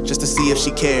burns, just to see if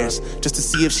she cares. Just to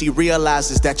see if she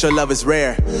realizes that your love is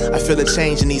rare. I feel a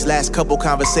change in these last couple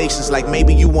conversations. Like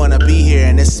maybe you wanna be here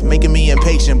and it's making me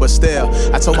impatient. But still,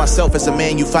 I told myself as a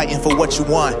man, you fighting for what you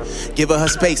want. Give her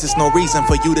space, it's no reason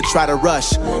for you to try to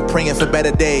rush. Praying for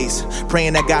better days,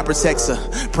 praying that God protects her.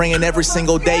 Praying every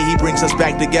single day he brings us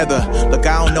back together. Look,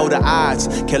 I don't know the odds,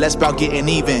 care less about getting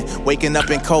even. Waking up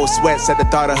in cold sweats at the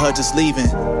thought of her just leaving.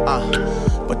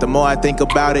 But the more I think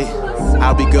about it,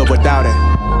 I'll be good without it.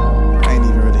 I ain't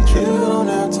even really tripping. You don't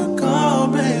have to call,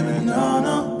 baby, no.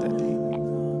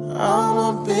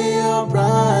 I'ma be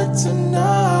alright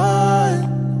tonight.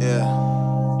 Yeah.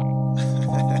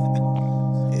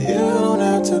 You don't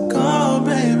have to call,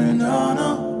 baby, no.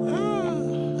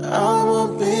 I'ma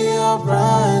be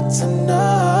alright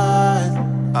tonight.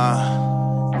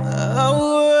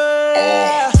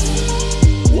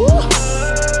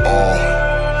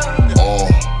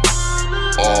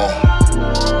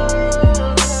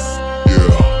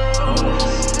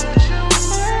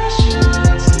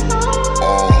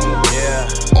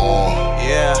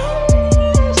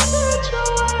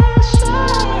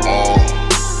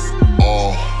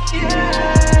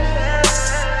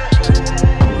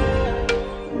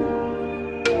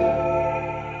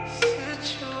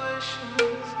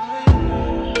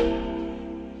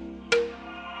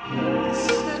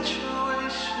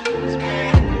 Situations.